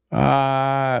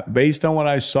 Based on what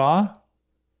I saw,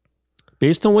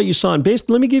 based on what you saw, and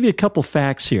let me give you a couple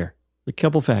facts here.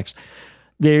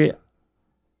 There,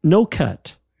 no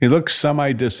cut. He looks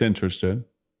semi-disinterested.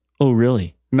 Oh,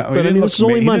 really? No, but this is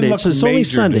only Monday. It's only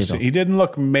Sunday, though. He didn't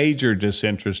look major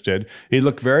disinterested. He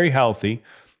looked very healthy.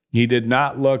 He did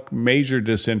not look major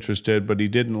disinterested, but he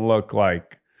didn't look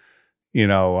like, he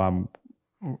didn't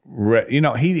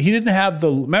have the.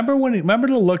 Remember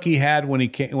the look he had when he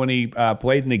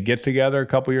played in the Get Together a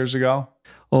couple years ago.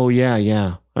 Oh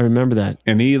yeah, I remember that.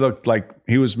 And he looked like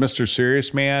he was Mr.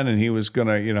 Serious Man, and he was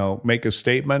gonna, make a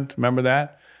statement. Remember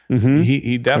that? Mm-hmm.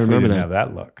 He definitely didn't have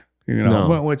that look.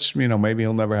 Which maybe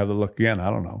he'll never have the look again. I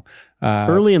don't know.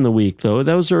 Early in the week, though.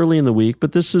 That was early in the week.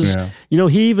 But this is,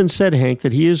 he even said, Hank,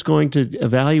 that he is going to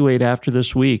evaluate after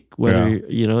this week whether,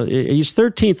 he's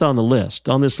 13th on the list,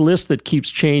 on this list that keeps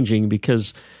changing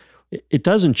because it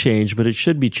doesn't change, but it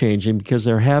should be changing because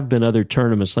there have been other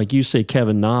tournaments. Like you say,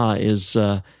 Kevin Na is,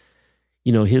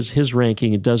 his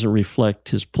ranking, it doesn't reflect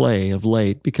his play of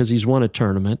late because he's won a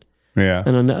tournament. Yeah.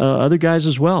 And other guys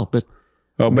as well. But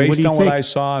based on what I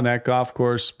saw on that golf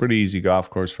course, pretty easy golf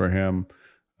course for him.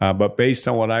 But based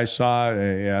on what I saw,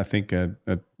 I think a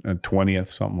 20th,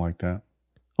 something like that.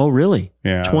 Oh, really?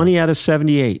 Yeah. 20 out of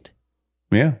 78.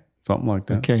 Yeah, something like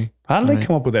that. Okay. How did they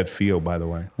come up with that field, by the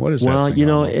way? What is that?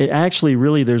 Well, it actually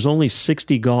really, there's only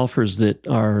 60 golfers that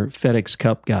are FedEx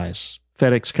Cup guys,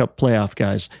 FedEx Cup playoff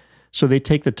guys. So they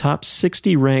take the top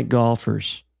 60 ranked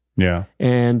golfers. Yeah.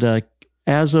 And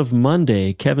as of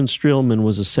Monday, Kevin Streelman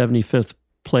was a 75th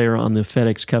player on the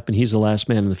FedEx Cup, and he's the last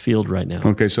man in the field right now.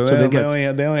 Okay, so they only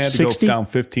had to 60? Go down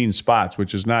 15 spots,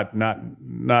 which is not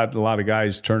a lot of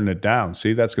guys turning it down.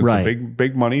 See, that's right.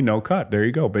 Big money, no cut. There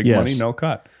you go, money, no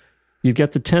cut. You've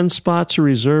got the 10 spots are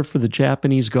reserved for the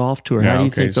Japanese golf tour. How do you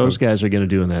think those guys are going to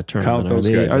do in that tournament? Count those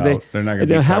guys out. They're not going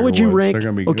to be how would you rank? They're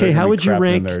going to be how would you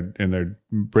rank in their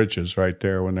britches right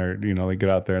there when they're they get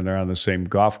out there and they're on the same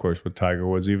golf course with Tiger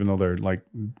Woods, even though they're like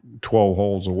 12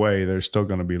 holes away. They're still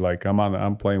going to be like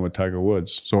I'm playing with Tiger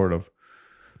Woods, sort of.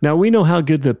 Now, we know how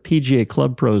good the PGA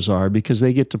Club pros are because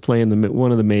they get to play in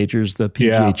one of the majors, the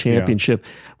PGA Championship.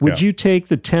 Would you take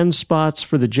the 10 spots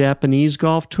for the Japanese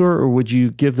golf tour, or would you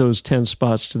give those 10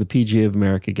 spots to the PGA of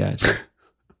America guys?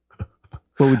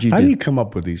 What would you do? How do you come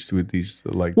up with these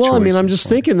like Well, choices? I'm just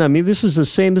thinking, this is the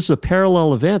same. This is a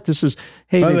parallel event. This is,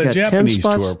 they've got Japanese 10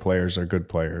 spots. Tour players are good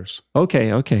players. Okay.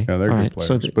 Yeah, they're good players.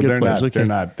 So but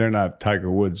they're not Tiger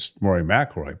Woods, Rory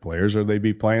McIlroy players, or they'd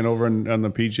be playing over on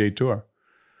the PGA Tour.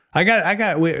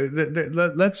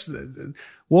 Let's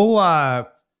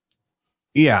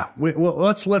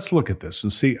look at this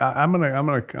and see. I'm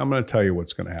gonna tell you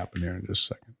what's gonna happen here in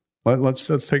just a second. Let's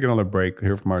take another break,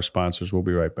 hear from our sponsors. We'll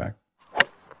be right back.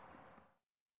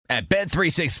 At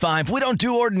Bet365, we don't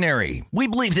do ordinary. We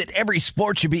believe that every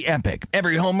sport should be epic.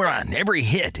 Every home run, every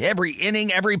hit, every inning,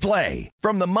 every play.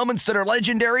 From the moments that are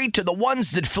legendary to the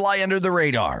ones that fly under the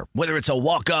radar. Whether it's a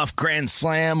walk-off grand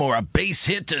slam or a base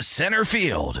hit to center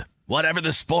field. Whatever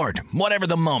the sport, whatever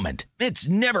the moment. It's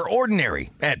never ordinary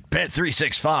at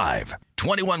Bet365.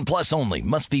 21 plus only.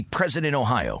 Must be present in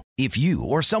Ohio. If you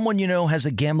or someone you know has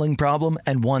a gambling problem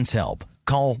and wants help,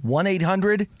 call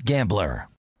 1-800-GAMBLER.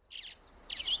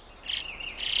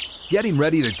 Getting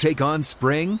ready to take on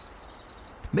spring?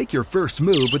 Make your first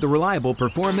move with the reliable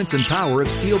performance and power of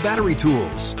Steel battery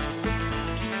tools.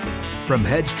 From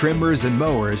hedge trimmers and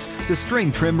mowers to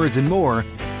string trimmers and more,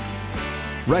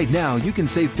 right now you can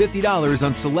save $50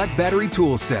 on select battery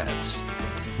tool sets.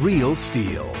 Real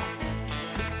Steel.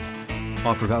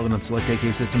 Offer valid on select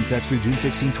AK system sets through June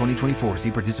 16, 2024.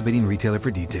 See participating retailer for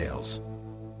details.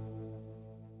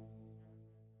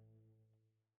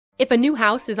 If a new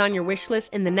house is on your wish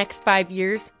list in the next 5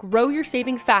 years, grow your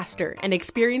savings faster and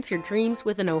experience your dreams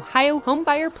with an Ohio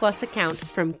Homebuyer Plus account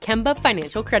from Kemba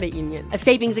Financial Credit Union. A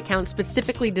savings account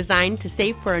specifically designed to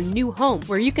save for a new home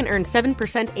where you can earn 7%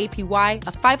 APY,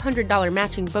 a $500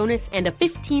 matching bonus, and a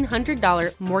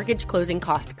 $1,500 mortgage closing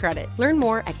cost credit. Learn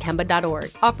more at Kemba.org.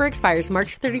 Offer expires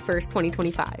March 31st,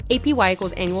 2025. APY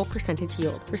equals annual percentage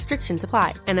yield. Restrictions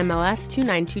apply. NMLS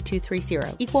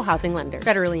 292230. Equal housing lender.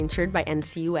 Federally insured by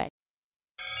NCUA.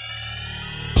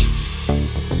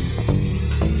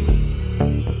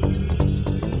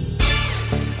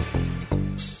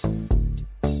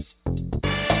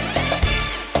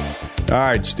 All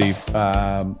right, Steve.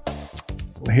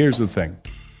 Here's the thing.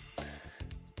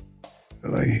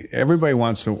 Everybody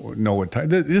wants to know what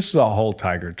this is a whole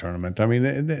Tiger tournament. I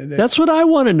mean, that's what I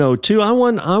want to know too. I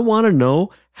want to know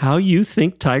how you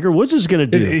think Tiger Woods is going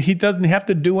to do. He doesn't have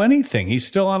to do anything. He's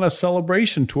still on a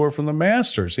celebration tour from the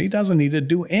Masters. He doesn't need to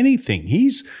do anything. He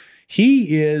is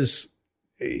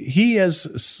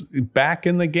back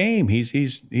in the game.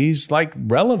 He's like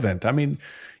relevant. I mean,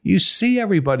 you see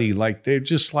everybody like they're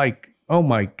just like, oh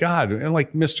my God, and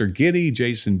like Mr. Giddy,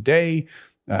 Jason Day,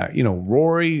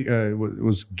 Rory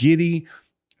was giddy.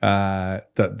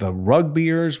 The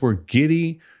rugbyers were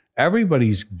giddy.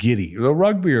 Everybody's giddy. The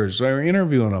rugbyers, they're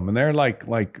interviewing them, and they're like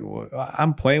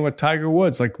I'm playing with Tiger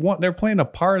Woods. They're playing a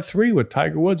par 3 with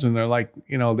Tiger Woods, and they're like,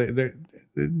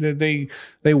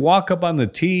 they walk up on the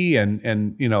tee,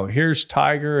 and here's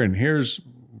Tiger, and here's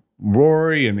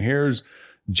Rory, and here's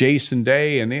Jason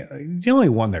Day, and the only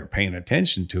one they're paying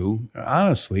attention to,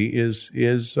 honestly, is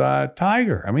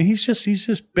Tiger. I mean, he's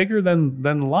just bigger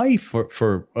than life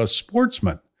for a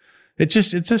sportsman. It's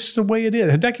just the way it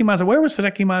is. Hideki Matsuyama. Where was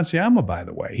Hideki Matsuyama, by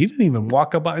the way? He didn't even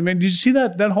walk up. I mean, did you see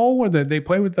that hole where they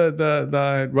play with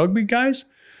the rugby guys?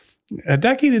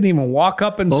 Hideki didn't even walk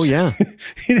up and. Oh yeah,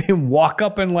 he didn't even walk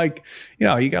up and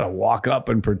you got to walk up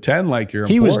and pretend like you're.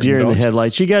 He was deer in the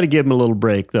headlights. You got to give him a little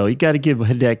break, though. You got to give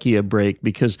Hideki a break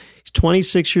because he's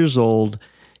 26 years old.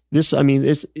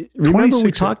 Remember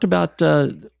we talked about.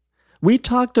 We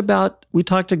talked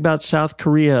about South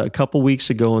Korea a couple weeks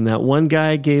ago, and that one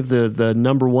guy gave the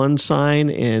number one sign,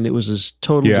 and it was a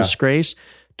total disgrace.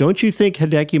 Don't you think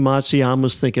Hideki Matsuyama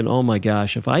was thinking, "Oh my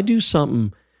gosh, if I do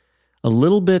something a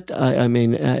little bit,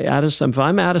 if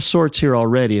I'm out of sorts here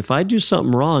already, if I do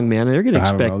something wrong, man, they're going to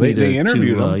expect me to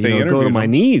go to my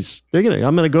knees. I'm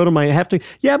going to go to my have to.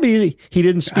 Yeah, but he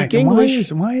didn't speak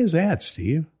English. Why is that,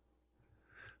 Steve?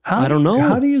 I don't know.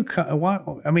 How do you?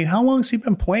 How long has he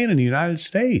been playing in the United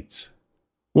States?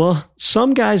 Well,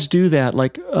 some guys do that.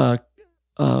 Like,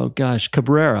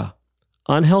 Cabrera,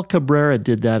 Angel Cabrera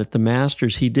did that at the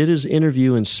Masters. He did his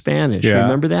interview in Spanish. Yeah.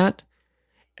 Remember that?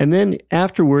 And then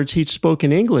afterwards, he spoke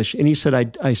in English, and he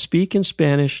said, I speak in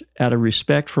Spanish out of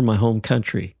respect for my home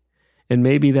country. And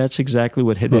maybe that's exactly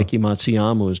what Hideki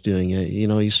Matsuyama was doing.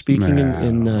 He's speaking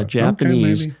in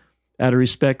Japanese out of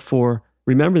respect for,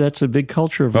 remember, that's a big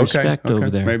culture of respect over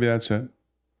there. Maybe that's it.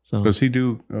 So, does he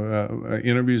do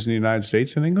interviews in the United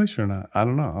States in English or not? I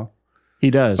don't know. He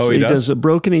does. Oh, he does a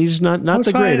broken, he's not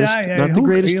the greatest. Not the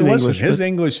greatest in English. His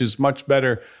English is much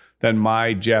better than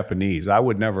my Japanese. I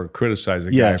would never criticize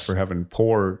a guy for having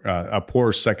a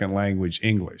poor second language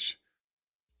English.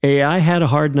 Hey, I had a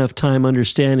hard enough time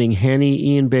understanding Henny,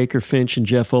 Ian Baker Finch, and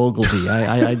Jeff Ogilvy.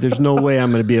 I there's no way I'm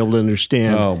going to be able to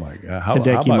understand. Oh my God! How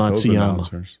about those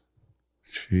announcers?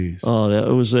 Jeez! Oh,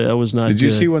 that was not. Did you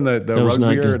see when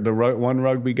the one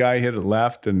rugby guy hit it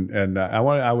left, and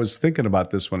I was thinking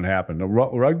about this when it happened. The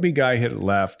rugby guy hit it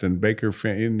left, and Baker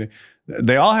Finch.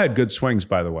 They all had good swings,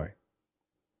 by the way.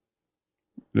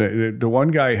 The one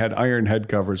guy had iron head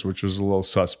covers, which was a little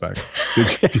suspect.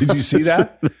 Did you see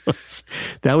that?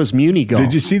 That was Muni golf.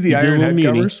 Did you see the iron head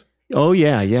covers? Oh,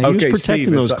 yeah. He was protecting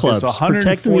Steve, those clubs. It's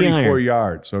 144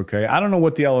 yards, okay? I don't know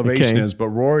what the elevation is, but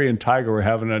Rory and Tiger were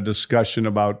having a discussion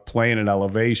about playing at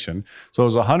elevation. So it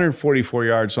was 144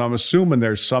 yards, so I'm assuming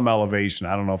there's some elevation.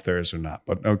 I don't know if there is or not,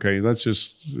 but okay, let's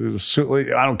just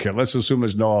I don't care. Let's assume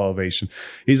there's no elevation.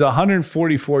 He's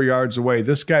 144 yards away.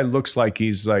 This guy looks like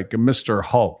he's like Mr.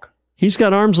 Hulk. He's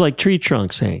got arms like tree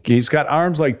trunks, Hank. He's got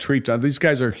arms like tree trunks. These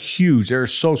guys are huge. They're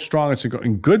so strong. It's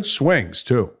in good swings,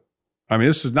 too. I mean,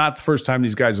 this is not the first time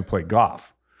these guys have played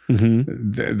golf.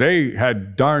 Mm-hmm. They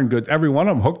had darn good. Every one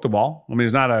of them hooked the ball. I mean,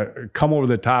 it's not a come over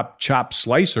the top chop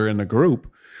slicer in the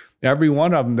group. Every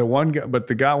one of them, one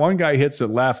guy hits it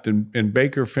left, and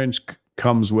Baker Finch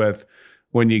comes with,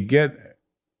 when you get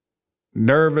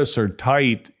nervous or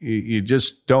tight, you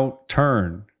just don't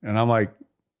turn. And I'm like,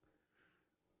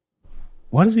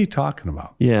 what is he talking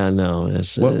about? Yeah, no,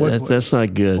 that's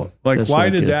not good. Like, that's why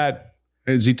did that?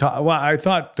 Is he talking? Well, I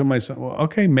thought to myself, well,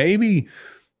 okay, maybe.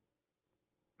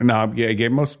 Now, I gave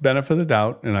him most benefit of the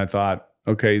doubt, and I thought,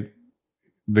 okay,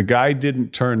 the guy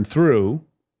didn't turn through,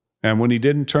 and when he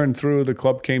didn't turn through, the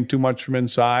club came too much from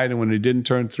inside, and when he didn't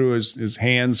turn through, his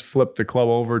hands flipped the club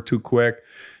over too quick,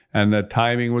 and the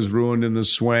timing was ruined in the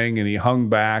swing, and he hung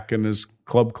back, and his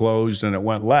club closed, and it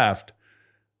went left.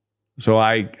 So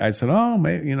I said, oh,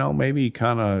 maybe he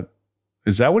kind of.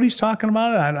 Is that what he's talking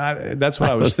about? That's what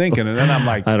I was thinking. And then I'm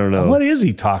like, I don't know. What is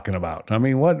he talking about? I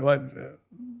mean, what,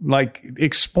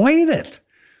 explain it.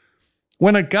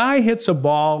 When a guy hits a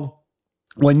ball,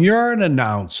 when you're an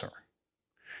announcer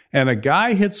and a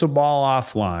guy hits a ball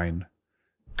offline,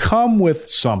 come with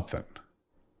something.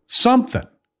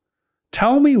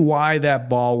 Tell me why that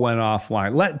ball went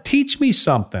offline. Teach me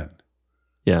something.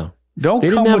 Yeah. They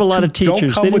didn't have a lot of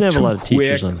teachers. They didn't have a lot of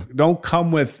teachers on it. Don't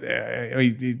come with,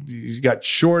 you got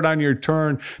short on your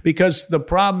turn. Because the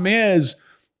problem is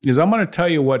I'm going to tell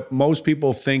you what most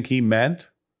people think he meant.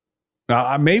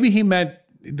 Now, maybe he meant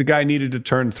the guy needed to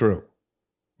turn through,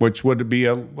 which would be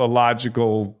a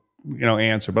logical,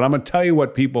 answer. But I'm going to tell you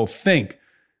what people think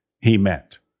he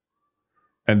meant.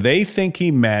 And they think he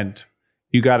meant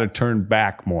you got to turn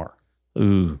back more.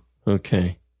 Ooh,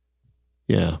 okay.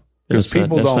 Yeah. Because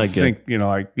people don't think,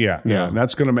 And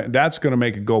that's gonna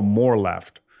make it go more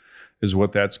left. is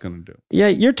what that's going to do. Yeah,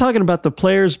 you're talking about the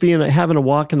players having a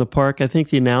walk in the park. I think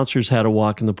the announcers had a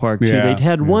walk in the park too. Yeah, They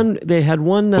had one.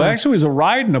 Well, actually, it was a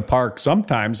ride in the park.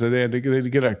 Sometimes they had to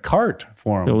get a cart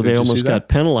for them. No, they almost got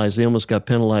penalized. They almost got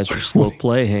penalized for slow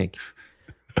play, Hank.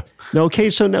 No, okay,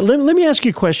 so now let me ask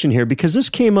you a question here, because this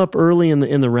came up early in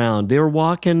the round. They were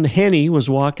walking. Henny was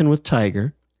walking with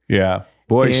Tiger. Yeah,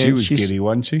 boy, And she was giddy,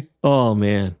 wasn't she? Oh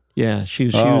man, yeah, she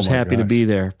was happy to be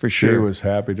there for sure. She was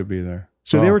happy to be there.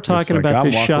 So they were talking about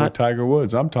this shot. With Tiger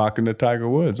Woods. I'm talking to Tiger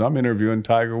Woods. I'm interviewing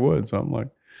Tiger Woods. I'm like,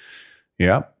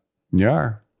 yep,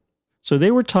 yeah. So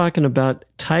they were talking about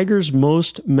Tiger's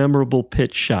most memorable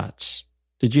pitch shots.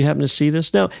 Did you happen to see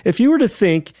this? Now, if you were to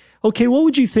think, okay, what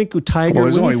would you think of Tiger?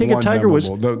 Well, when you think of Tiger Woods?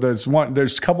 There's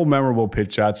a couple memorable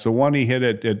pitch shots. The one he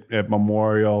hit at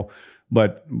Memorial,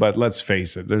 but let's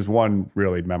face it, there's one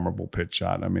really memorable pitch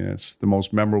shot. I mean, it's the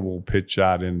most memorable pitch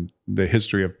shot in the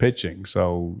history of pitching.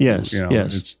 So yes,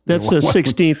 it's that's the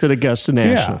 16th at Augusta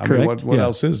National. Yeah, correct. I mean, what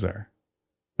else is there?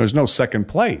 There's no second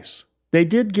place. They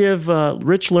did give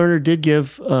Rich Lerner did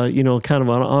give kind of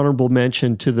an honorable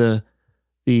mention to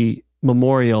the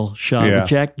Memorial shot. Yeah.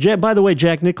 Jack, by the way,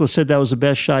 Jack Nicklaus said that was the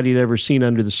best shot he'd ever seen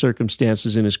under the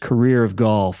circumstances in his career of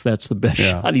golf. That's the best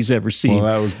shot he's ever seen.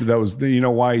 Well, that was. You know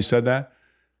why he said that?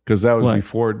 Because that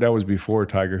was before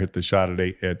Tiger hit the shot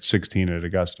at 16 at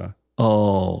Augusta.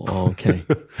 Oh, okay.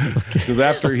 Because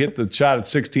after he hit the shot at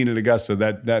 16 at Augusta,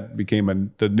 that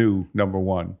became the new number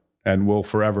one, and will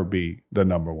forever be the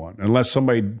number one, unless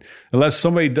somebody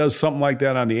does something like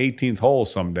that on the 18th hole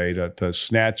someday to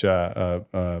snatch a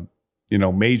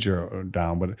major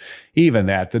down. But even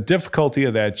that, the difficulty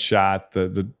of that shot,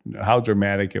 the how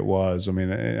dramatic it was, I mean,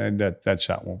 that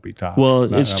shot won't be topped.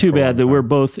 Well, it's too bad that we're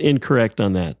both incorrect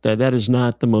on that. That is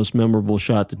not the most memorable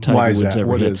shot that Tiger Woods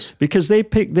ever hit. Because they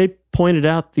pointed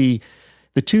out the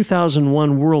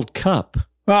 2001 World Cup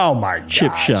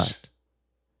chip shot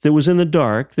that was in the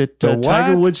dark that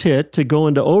Tiger Woods hit to go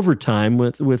into overtime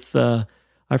with I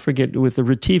forget, with the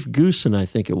Retief Goosen, I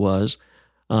think it was.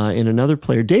 And another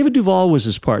player. David Duval was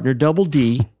his partner, Double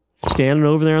D, standing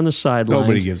over there on the sidelines.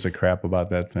 Nobody gives a crap about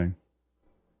that thing.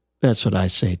 That's what I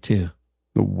say, too.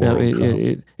 The World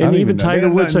Cup. And even Tiger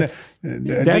Woods,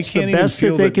 that's the best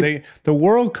that they could. The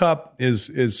World Cup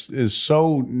is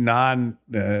so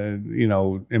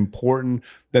important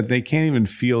that they can't even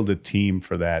field a team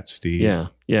for that, Steve.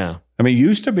 Yeah. I mean,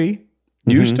 used to be.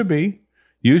 You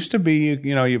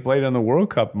played on the World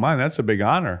Cup. Man, that's a big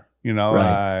honor.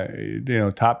 Right.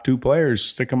 Top two players,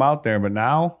 stick them out there. But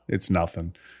now it's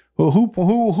nothing.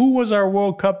 Who was our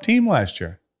World Cup team last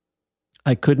year?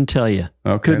 I couldn't tell you.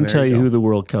 Okay, couldn't tell you who the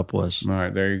World Cup was. All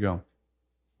right, there you go.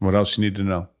 What else you need to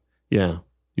know? Yeah,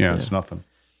 it's nothing.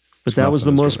 But that was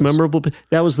the most memorable.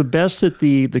 That was the best that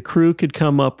the crew could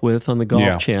come up with on the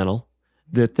Golf Channel.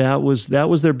 That was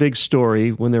their big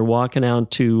story when they're walking out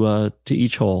to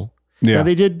each hole. Yeah, now,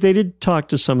 they did talk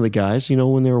to some of the guys,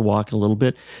 when they were walking a little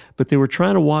bit, but they were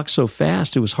trying to walk so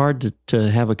fast it was hard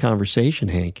to have a conversation,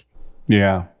 Hank.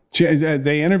 Yeah.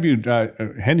 They interviewed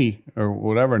Henny, or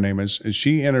whatever her name is.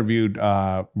 She interviewed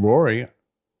Rory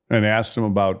and asked him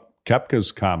about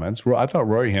Koepka's comments. I thought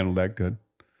Rory handled that good.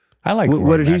 I like Rory.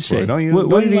 What did McIlroy. he say? Don't you?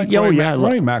 What did he? Rory I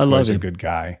love him. a good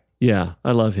guy. Yeah,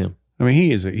 I love him. I mean,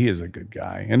 he is a good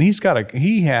guy, and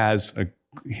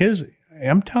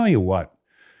I'm telling you what.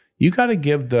 You got to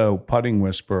give the putting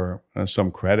whisperer some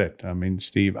credit. I mean,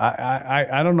 Steve,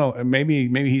 I don't know. Maybe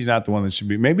he's not the one that should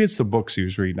be. Maybe it's the books he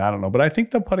was reading. I don't know. But I think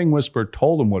the putting whisperer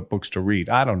told him what books to read.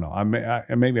 I don't know.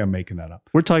 Maybe I'm making that up.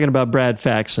 We're talking about Brad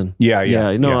Faxon.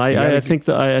 Yeah. No, I think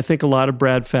a lot of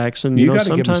Brad Faxon. You got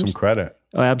to give him some credit.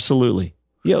 Oh, absolutely.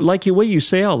 Yeah, like what you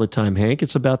say all the time, Hank.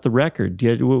 It's about the record.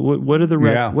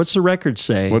 What's the record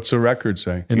say? What's the record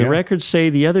say? And the records say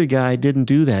the other guy didn't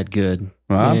do that good.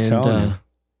 Well, I'm telling you.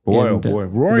 Boy,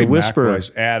 Rory McIlroy's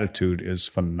attitude is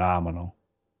phenomenal.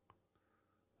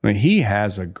 I mean, he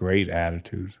has a great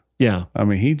attitude. Yeah. I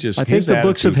mean, I think the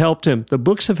books have helped him. The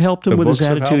books have helped him with his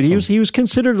attitude. He was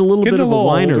considered a little bit of a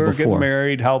whiner before. Getting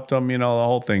married helped him, the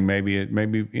whole thing. Maybe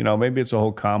it's a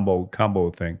whole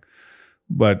combo thing.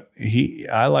 But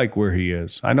I like where he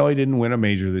is. I know he didn't win a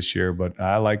major this year, but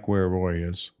I like where Rory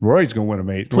is. Rory's going to win a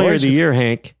major. Player of the year,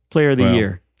 Hank. Player of the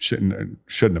year. Shouldn't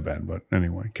have been, but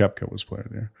anyway, Koepka was player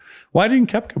there. Why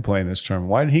didn't Koepka play in this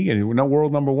tournament? Why didn't he get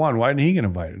world number one? Why didn't he get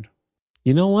invited?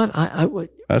 You know what?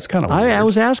 That's kind of weird. I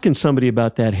was asking somebody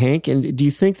about that, Hank, and do you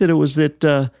think that it was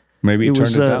that maybe he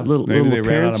turned it down? Maybe they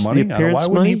ran out of money. Why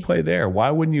wouldn't he money? play there?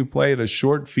 Why wouldn't you play at a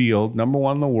short field, number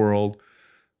one in the world?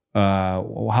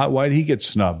 Why did he get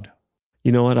snubbed?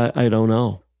 You know what? I don't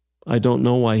know. I don't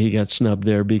know why he got snubbed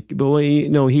there, but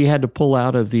he had to pull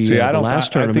out of the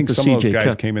last tournament. I think the some CJ of those guys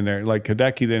Cup. came in there. Like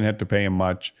Hideki didn't have to pay him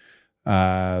much.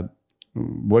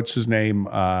 What's his name?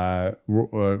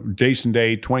 Jason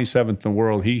Day, 27th in the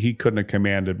world. He couldn't have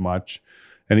commanded much,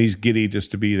 and he's giddy just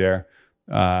to be there.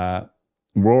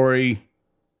 Rory.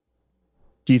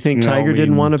 Do you think Tiger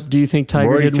didn't want to? Do you think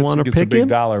Tiger didn't want to pick him? Gets a big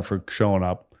dollar for showing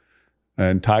up.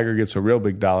 And Tiger gets a real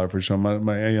big dollar for some.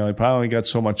 He probably only got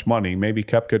so much money. Maybe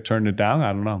Koepka turned it down.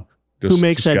 I don't know. Who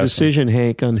makes that decision,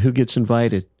 Hank, on who gets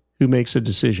invited? Who makes a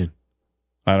decision?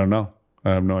 I don't know.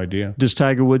 I have no idea. Does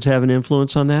Tiger Woods have an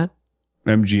influence on that?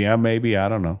 MGM, maybe. I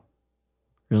don't know.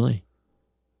 Really?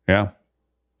 Yeah.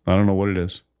 I don't know what it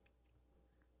is.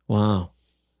 Wow.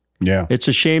 Yeah. It's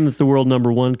a shame that the world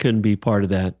number one couldn't be part of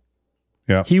that.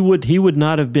 Yeah. He would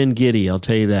not have been giddy, I'll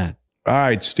tell you that. All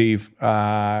right, Steve.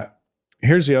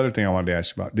 Here's the other thing I wanted to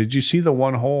ask you about. Did you see the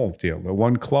one hole deal, the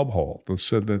one club hole?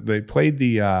 So they played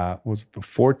the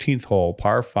 14th hole,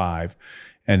 par 5,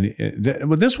 and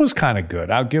this was kind of good.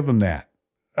 I'll give them that.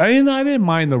 I didn't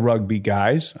mind the rugby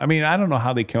guys. I mean, I don't know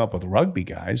how they came up with rugby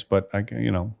guys, but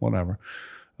whatever.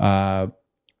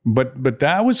 But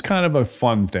that was kind of a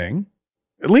fun thing.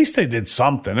 At least they did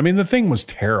something. I mean, the thing was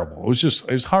terrible. It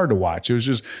was hard to watch. It was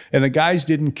just, and the guys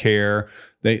didn't care.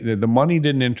 The money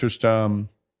didn't interest them.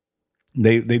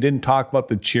 They didn't talk about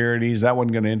the charities. That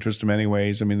wasn't going to interest them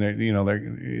anyways. I mean,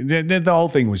 the whole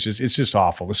thing was it's just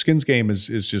awful. The skins game is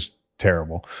just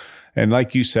terrible. And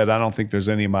like you said, I don't think there's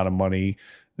any amount of money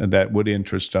that would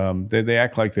interest them. They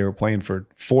act like they were playing for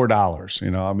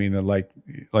 $4. I mean, like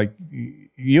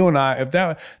you and I, if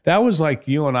that was like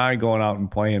you and I going out and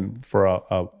playing for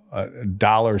a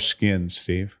dollar skin,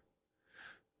 Steve.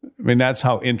 I mean, that's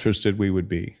how interested we would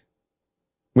be.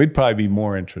 We'd probably be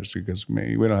more interested because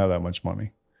we don't have that much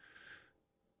money.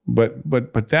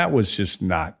 But that was just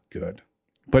not good.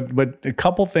 But a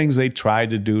couple things they tried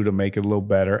to do to make it a little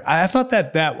better. I thought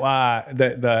that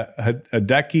the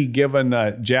Hideki giving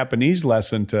a Japanese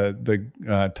lesson to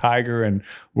the Tiger and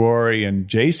Rory and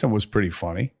Jason was pretty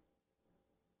funny.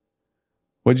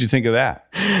 What did you think of that?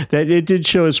 That it did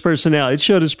show his personality. It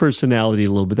showed his personality a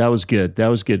little bit. That was good.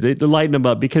 It lightened him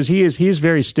up because he is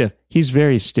very stiff. He's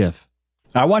very stiff.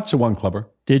 I watched the one clubber.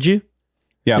 Did you?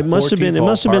 Yeah, it must have been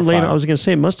late. I was going to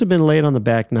say it must have been late on the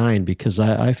back nine because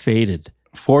I faded.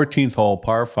 14th hole,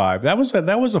 par 5. That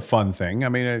was a fun thing. I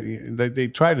mean, they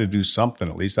tried to do something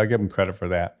at least. I give them credit for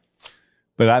that.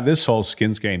 But this whole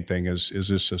skins game thing is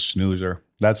just a snoozer.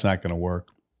 That's not going to work.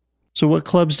 So what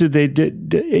clubs did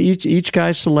each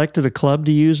guy selected a club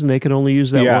to use, and they could only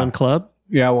use that one club?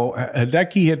 Yeah. Well,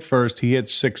 Hideki hit first. He hit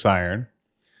 6-iron.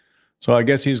 So I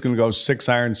guess he's going to go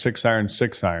 6-iron, 6-iron,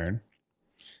 6-iron,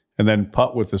 and then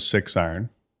putt with the 6-iron.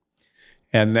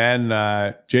 And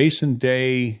then Jason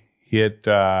Day hit,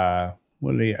 I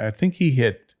think he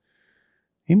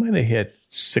might have hit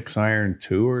 6-iron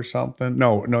too or something.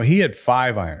 No, he hit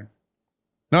 5-iron.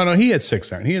 No, he hit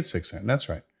 6-iron. He hit 6-iron. That's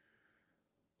right.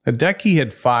 Hideki hit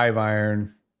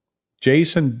 5-iron.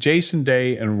 Jason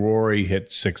Day and Rory hit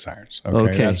 6-irons.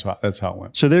 Okay. That's how it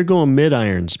went. So they're going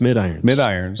mid-irons.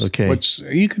 Okay. Which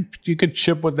you could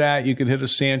chip with that. You could hit a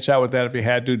sand shot with that if you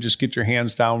had to. Just get your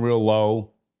hands down real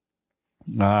low.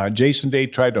 Jason Day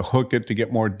tried to hook it to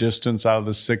get more distance out of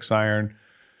the 6-iron.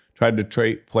 Tried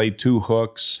to play 2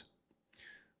 hooks.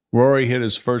 Rory hit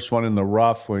his first one in the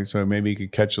rough, so maybe he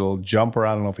could catch a little jumper.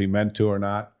 I don't know if he meant to or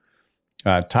not.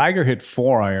 Tiger hit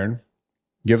 4-iron.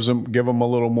 Give him a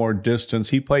little more distance.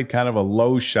 He played kind of a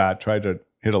low shot, tried to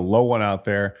hit a low one out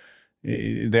there.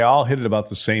 They all hit it about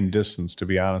the same distance, to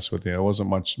be honest with you. It wasn't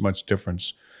much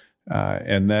difference.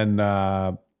 And then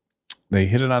they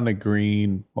hit it on the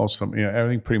green. Most of them, I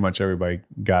think pretty much everybody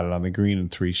got it on the green in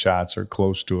 3 shots or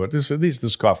close to it.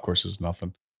 This golf course is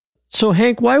nothing. So,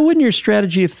 Hank, why wouldn't your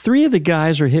strategy, if 3 of the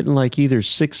guys are hitting like either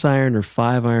 6-iron or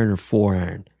 5-iron or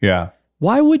 4-iron? Yeah.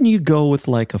 Why wouldn't you go with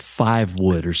like a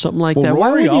 5-wood or something like that?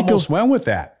 Rory almost went with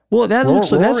that. Well,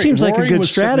 that seems like a good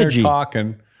strategy. Talking.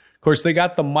 Of course, they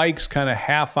got the mics kind of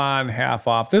half on, half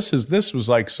off. This was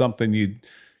like something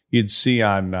you'd see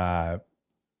on.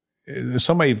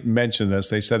 Somebody mentioned this.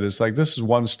 They said it's like this is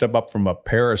one step up from a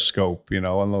periscope. One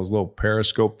of those little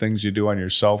periscope things you do on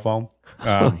your cell phone.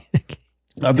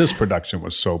 This production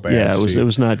was so bad. Yeah, it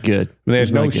was not good. They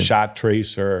had no shot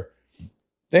tracer.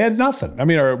 They had nothing. I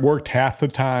mean, or it worked half the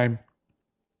time.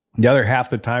 The other half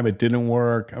the time it didn't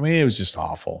work. I mean, it was just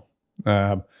awful.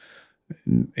 Nothing.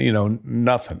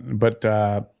 But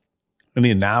and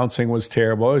the announcing was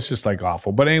terrible. It was just like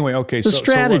awful. But anyway, okay. The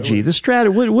strategy.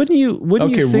 Wouldn't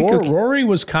you think? Rory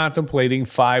was contemplating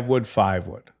 5-wood.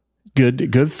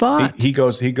 Good thought. He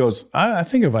goes, I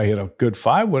think if I hit a good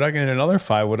 5-wood, I can hit another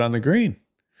 5-wood on the green.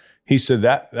 He said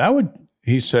that would,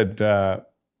 he said, and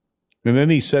then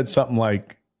he said something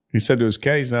like, he said to his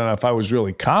caddies, now if I was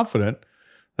really confident,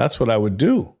 that's what I would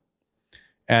do.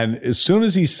 And as soon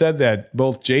as he said that,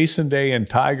 both Jason Day and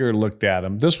Tiger looked at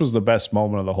him. This was the best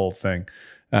moment of the whole thing.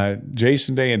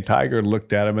 Jason Day and Tiger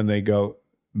looked at him and they go,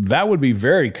 that would be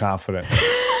very confident.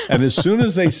 And as soon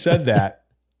as they said that,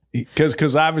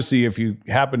 because obviously if you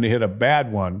happen to hit a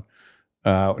bad one,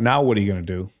 now what are you going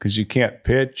to do? Because you can't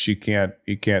pitch, you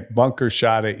can't bunker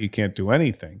shot it, you can't do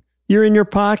anything. You're in your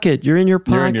pocket. You're in your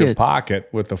pocket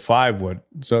with the 5-wood.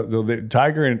 So the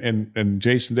Tiger and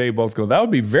Jason Day both go, that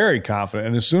would be very confident.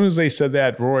 And as soon as they said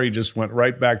that, Rory just went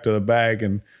right back to the bag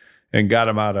and got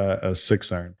him out a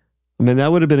 6-iron. I mean,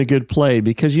 that would have been a good play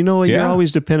because you know what? You're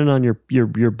always dependent on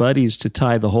your buddies to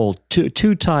tie the hole.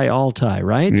 Two tie, all tie,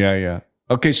 right? Yeah.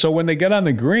 Okay, so when they get on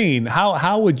the green,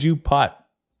 how would you putt?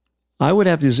 I would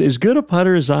have to, as good a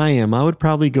putter as I am, I would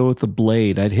probably go with the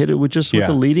blade. I'd hit it with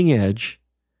the leading edge.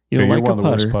 You're like one of the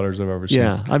worst putters I've ever seen.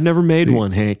 Yeah, I've never made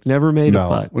one, Hank. Never made a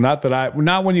putt. Well,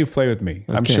 not when you play with me.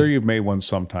 Okay. I'm sure you've made one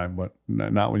sometime, but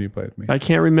not when you play with me. I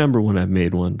can't remember when I've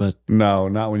made one, but no,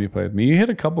 not when you play with me. You hit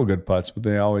a couple good putts, but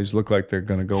they always look like they're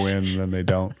going to go in, and then they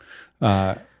don't.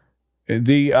 But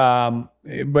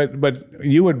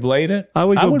you would blade it? I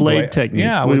would go blade technique.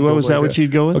 Yeah. Was that what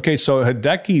you'd go with? Okay, so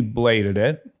Hideki bladed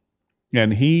it,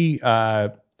 and he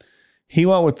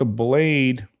went with the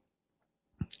blade,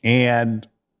 and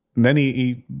then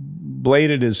he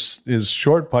bladed his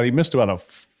short putt. He missed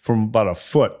from about a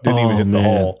foot. Didn't even hit the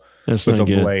hole with the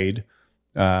blade.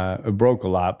 It broke a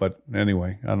lot, but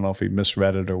anyway, I don't know if he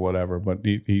misread it or whatever. But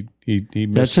he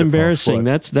missed. That's embarrassing.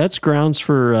 That's grounds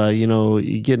for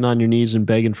getting on your knees and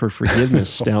begging for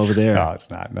forgiveness down over there. No, it's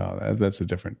not. No, that's a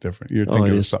different. You're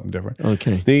thinking of something different.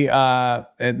 Okay.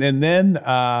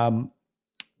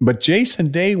 But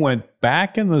Jason Day went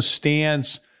back in the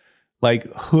stance.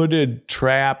 Like hooded,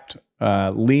 trapped,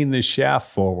 lean the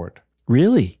shaft forward.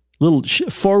 Really? Little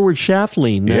forward shaft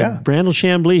lean. Yeah. Brandel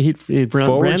Chambly,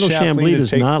 Brandel Chambly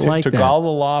does not like that. Took all the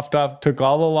loft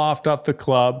off the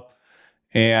club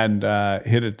and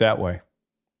hit it that way.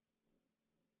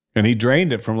 And he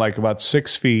drained it from like about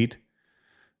 6 feet.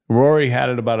 Rory had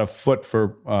it about a foot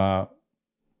for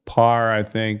par, I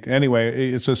think.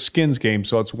 Anyway, it's a skins game,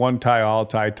 so it's one tie, all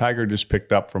tie. Tiger just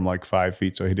picked up from like 5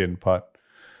 feet, so he didn't putt.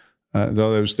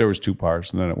 Though there was 2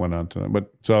 pars, and then it went on to them.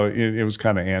 But so it was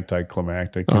kind of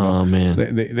anticlimactic.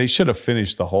 Man, they should have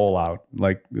finished the hole out.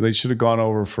 Like they should have gone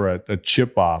over for a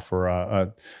chip off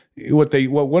or what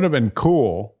would have been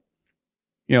cool.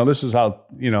 This is how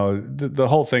the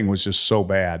whole thing was just so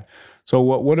bad. So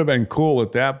what would have been cool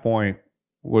at that point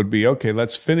would be, okay,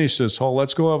 let's finish this hole.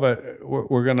 Let's go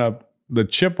over. The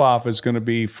chip off is gonna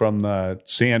be from the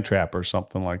sand trap or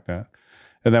something like that.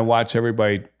 And then watch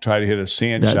everybody try to hit a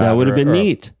sand shot. That would have been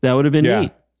neat. That would have been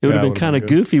neat. It would have been kind of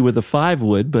goofy with a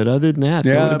 5-wood, but other than that,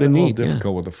 that would have been neat. A little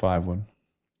difficult with a 5-wood.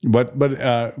 But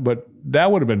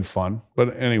that would have been fun.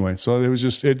 But anyway, so they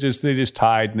just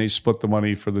tied and they split the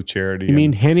money for the charity. You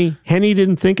mean Henny? Henny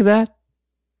didn't think of that?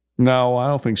 No, I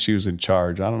don't think she was in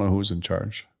charge. I don't know who was in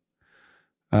charge.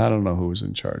 I don't know who was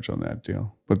in charge on that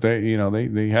deal, but they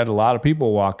had a lot of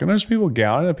people walking. There's people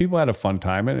galloping. People had a fun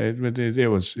time. It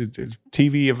was a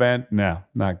TV event. No,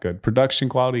 not good. Production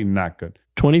quality, not good.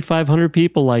 2,500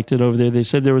 people liked it over there. They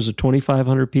said there was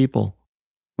 2,500 people.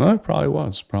 Well, it probably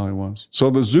was. So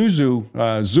the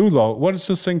Zulo, what is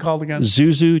this thing called again?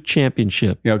 Zuzu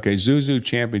Championship. Yeah, okay, Zuzu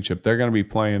Championship. They're going to be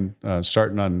playing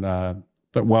starting on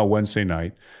Wednesday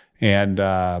night, and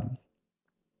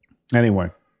anyway.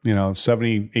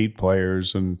 78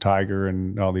 players and Tiger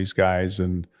and all these guys.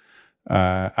 And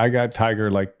I got Tiger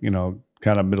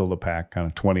kind of middle of the pack, kind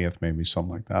of 20th, maybe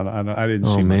something like that. I didn't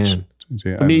see much.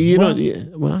 I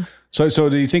mean, well. So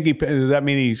do you think does that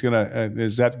mean he's going to,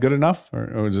 is that good enough?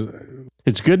 Or is it?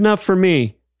 It's good enough for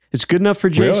me. It's good enough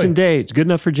for Jason Day. It's good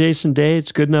enough for Jason Day.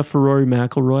 It's good enough for Rory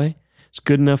McIlroy. It's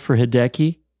good enough for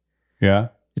Hideki. Yeah.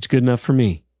 It's good enough for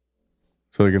me.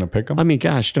 So they're going to pick him? I mean,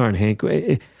 gosh darn, Hank.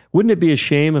 Wouldn't it be a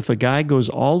shame if a guy goes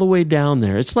all the way down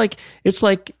there? It's like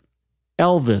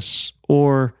Elvis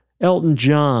or Elton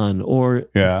John or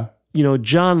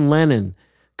John Lennon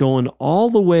going all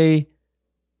the way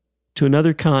to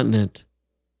another continent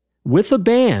with a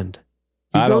band.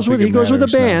 He goes with a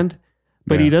band,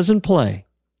 but he doesn't play.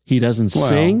 He doesn't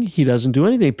sing. He doesn't do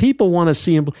anything. People want to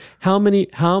see him. How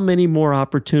many more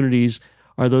opportunities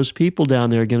are those people down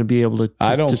there going to be able to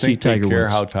see Tiger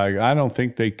Woods? I don't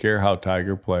think they care how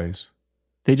Tiger plays.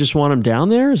 They just want him down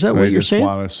there? Is that what you're saying?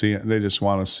 They just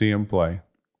want to see him play.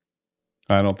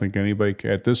 I don't think anybody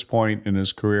at this point in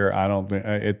his career.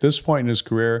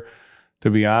 To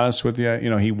be honest with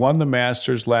you, he won the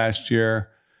Masters last year,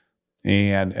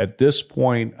 and at this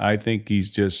point, I think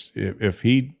he's just if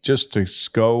he just to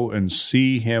go and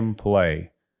see him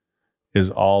play is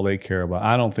all they care about.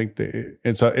 I don't think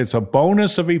it's a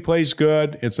bonus if he plays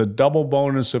good. It's a double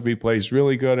bonus if he plays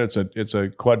really good. It's a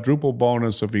quadruple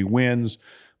bonus if he wins.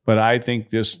 But I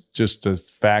think just the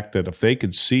fact that if they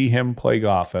could see him play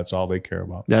golf, that's all they care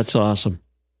about. That's awesome.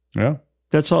 Yeah.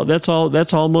 That's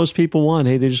all most people want.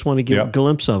 Hey, they just want to get a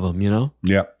glimpse of them,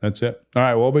 Yeah, that's it. All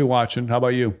right, we'll be watching. How about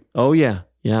you? Oh yeah.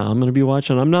 Yeah, I'm going to be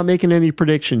watching. I'm not making any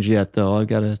predictions yet though. I've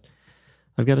got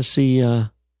to see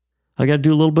I got to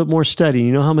do a little bit more study.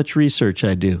 You know how much research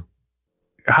I do.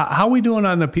 How are we doing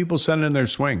on the people sending in their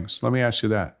swings? Let me ask you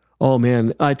that. Oh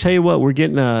man, I tell you what, we're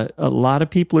getting a lot of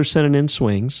people are sending in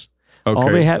swings.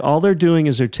 Okay. All they're doing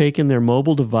is they're taking their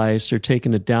mobile device, they're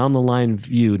taking a down the line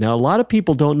view. Now, a lot of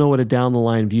people don't know what a down the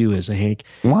line view is, Hank.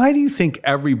 Why do you think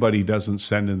everybody doesn't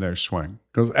send in their swing?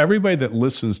 Because everybody that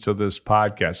listens to this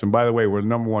podcast, and by the way, we're the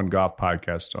 #1 golf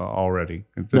podcast already.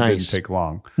 It didn't take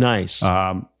long. Nice.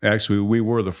 Actually, we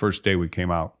were the first day we came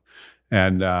out,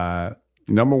 and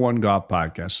 #1 golf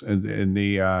podcast in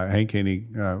the Hank Haney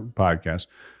podcast.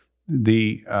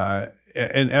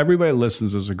 And everybody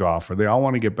listens as a golfer. They all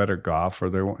want to get better at golf, or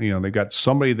they got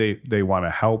somebody they want to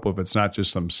help if it's not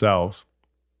just themselves.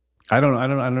 I don't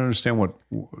understand what.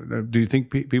 Do you think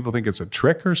people think it's a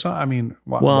trick or something? I mean,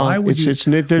 why would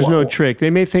there's no trick.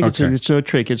 They may think it's no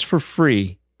trick. It's for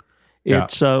free.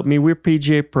 It's we're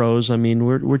PGA pros. I mean,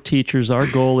 we're teachers. Our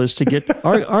goal is to get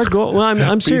our goal. Well,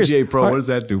 I'm serious. PGA pro. What does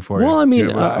that do for you? Well, I mean,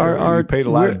 you paid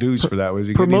a lot of dues for that. Was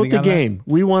he promote the game? That?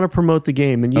 We want to promote the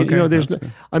game, and grow the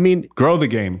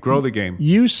game. Grow the game.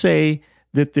 You say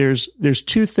that there's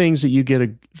two things that you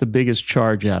get the biggest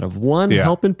charge out of. One,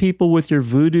 helping people with your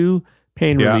Voodoo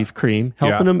pain relief cream,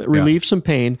 helping them relieve some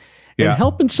pain. And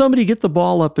helping somebody get the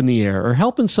ball up in the air, or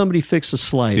helping somebody fix a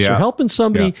slice, or helping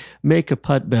somebody make a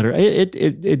putt better.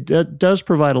 It does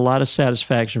provide a lot of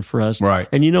satisfaction for us. Right.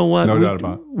 And you know what? No doubt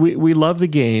about it. We love the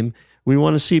game. We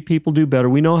want to see people do better.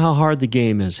 We know how hard the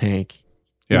game is, Hank.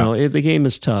 The game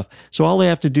is tough. So all they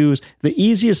have to do is, the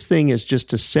easiest thing is just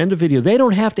to send a video. They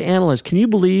don't have to analyze. Can you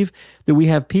believe that we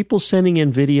have people sending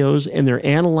in videos and they're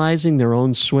analyzing their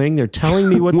own swing? They're telling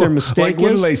me what their mistake is.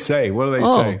 What do they say? What do they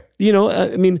say?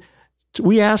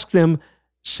 We ask them,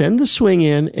 send the swing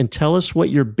in and tell us what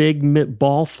your big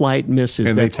ball flight miss is.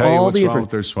 And they tell you what's wrong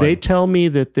with their swing. They tell me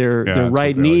that their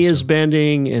right knee is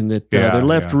bending, and that their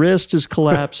left wrist is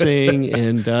collapsing,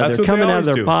 and they're coming out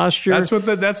of their posture.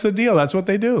 That's the deal. That's what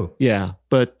they do. Yeah,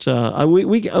 but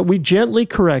we gently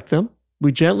correct them.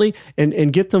 We gently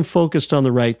and get them focused on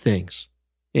the right things.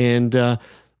 And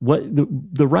what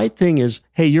the right thing is,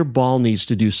 hey, your ball needs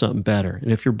to do something better.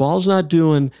 And if your ball's not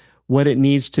doing what it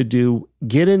needs to do,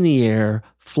 get in the air,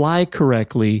 fly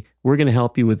correctly. We're going to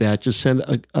help you with that. Just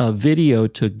send a video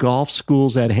to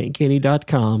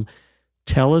golfschools@hankhaney.com.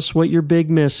 Tell us what your big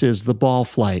miss is, the ball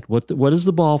flight. What is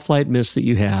the ball flight miss that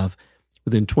you have?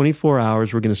 Within 24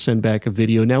 hours, we're going to send back a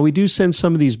video. Now, we do send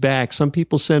some of these back. Some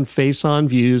people send face-on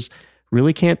views.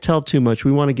 Really can't tell too much.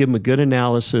 We want to give them a good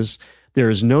analysis. There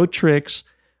is no tricks.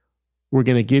 We're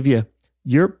going to give you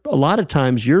a lot of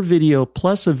times your video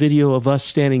plus a video of us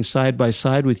standing side by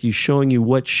side with you, showing you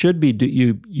what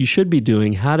you should be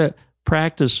doing, how to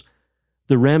practice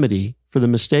the remedy for the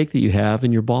mistake that you have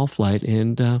in your ball flight.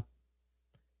 And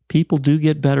people do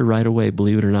get better right away,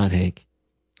 believe it or not, Hank.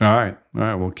 All right.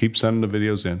 We'll keep sending the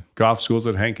videos in.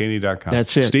 golfschools@hankhaney.com.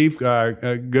 That's it. Steve,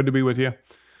 good to be with you.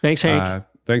 Thanks, Hank.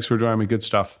 Thanks for joining me. Good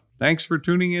stuff. Thanks for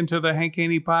tuning into the Hank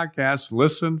Haney Podcast.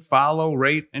 Listen, follow,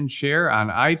 rate, and share on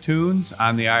iTunes,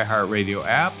 on the iHeartRadio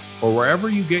app, or wherever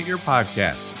you get your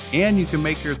podcasts. And you can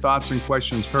make your thoughts and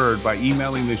questions heard by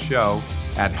emailing the show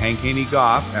at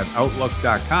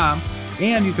hankhaneygolf@outlook.com.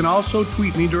 And you can also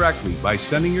tweet me directly by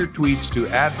sending your tweets to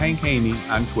 @HankHaney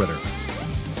on Twitter.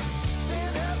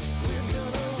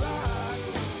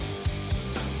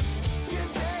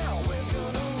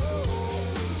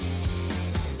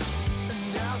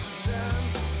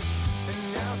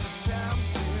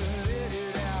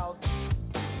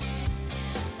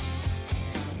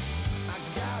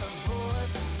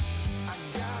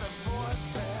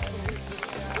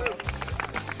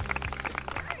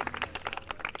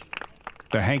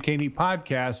 The Hank Haney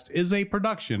Podcast is a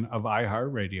production of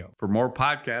iHeartRadio. For more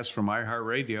podcasts from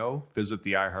iHeartRadio, visit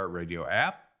the iHeartRadio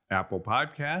app, Apple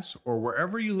Podcasts, or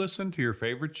wherever you listen to your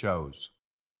favorite shows.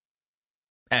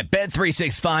 At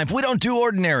Bet365, we don't do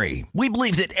ordinary. We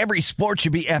believe that every sport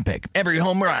should be epic. Every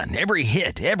home run, every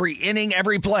hit, every inning,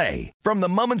 every play. From the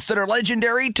moments that are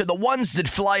legendary to the ones that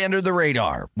fly under the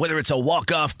radar. Whether it's a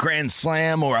walk-off grand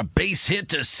slam or a base hit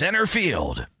to center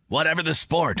field. Whatever the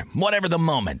sport, whatever the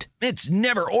moment. It's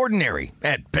never ordinary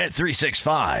at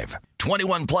Bet365.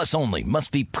 21 plus only. Must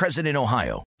be present in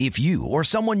Ohio. If you or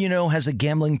someone you know has a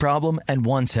gambling problem and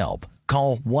wants help,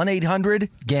 call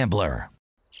 1-800-GAMBLER.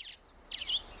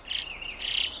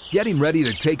 Getting ready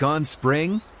to take on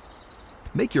spring?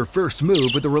 Make your first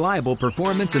move with the reliable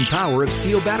performance and power of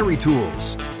Steel battery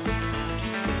tools.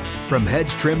 From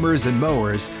hedge trimmers and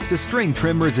mowers to string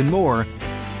trimmers and more,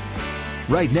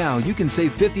 right now you can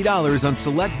save $50 on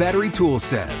select battery tool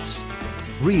sets.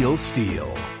 Real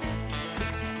Steel.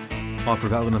 Offer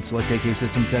valid on select AK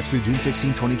system sets through June 16,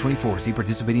 2024. See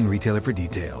participating retailer for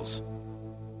details.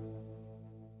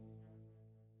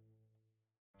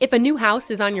 If a new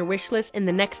house is on your wish list in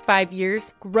the next 5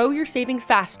 years, grow your savings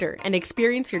faster and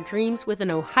experience your dreams with an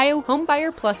Ohio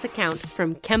Homebuyer Plus account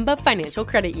from Kemba Financial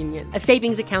Credit Union. A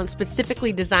savings account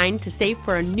specifically designed to save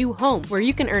for a new home where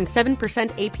you can earn 7%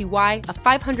 APY,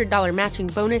 a $500 matching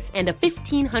bonus, and a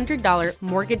 $1,500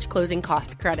 mortgage closing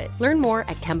cost credit. Learn more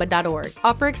at Kemba.org.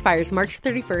 Offer expires March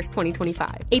 31st,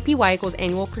 2025. APY equals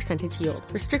annual percentage yield.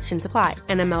 Restrictions apply.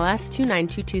 NMLS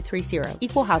 292230.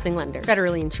 Equal housing lender.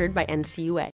 Federally insured by NCUA.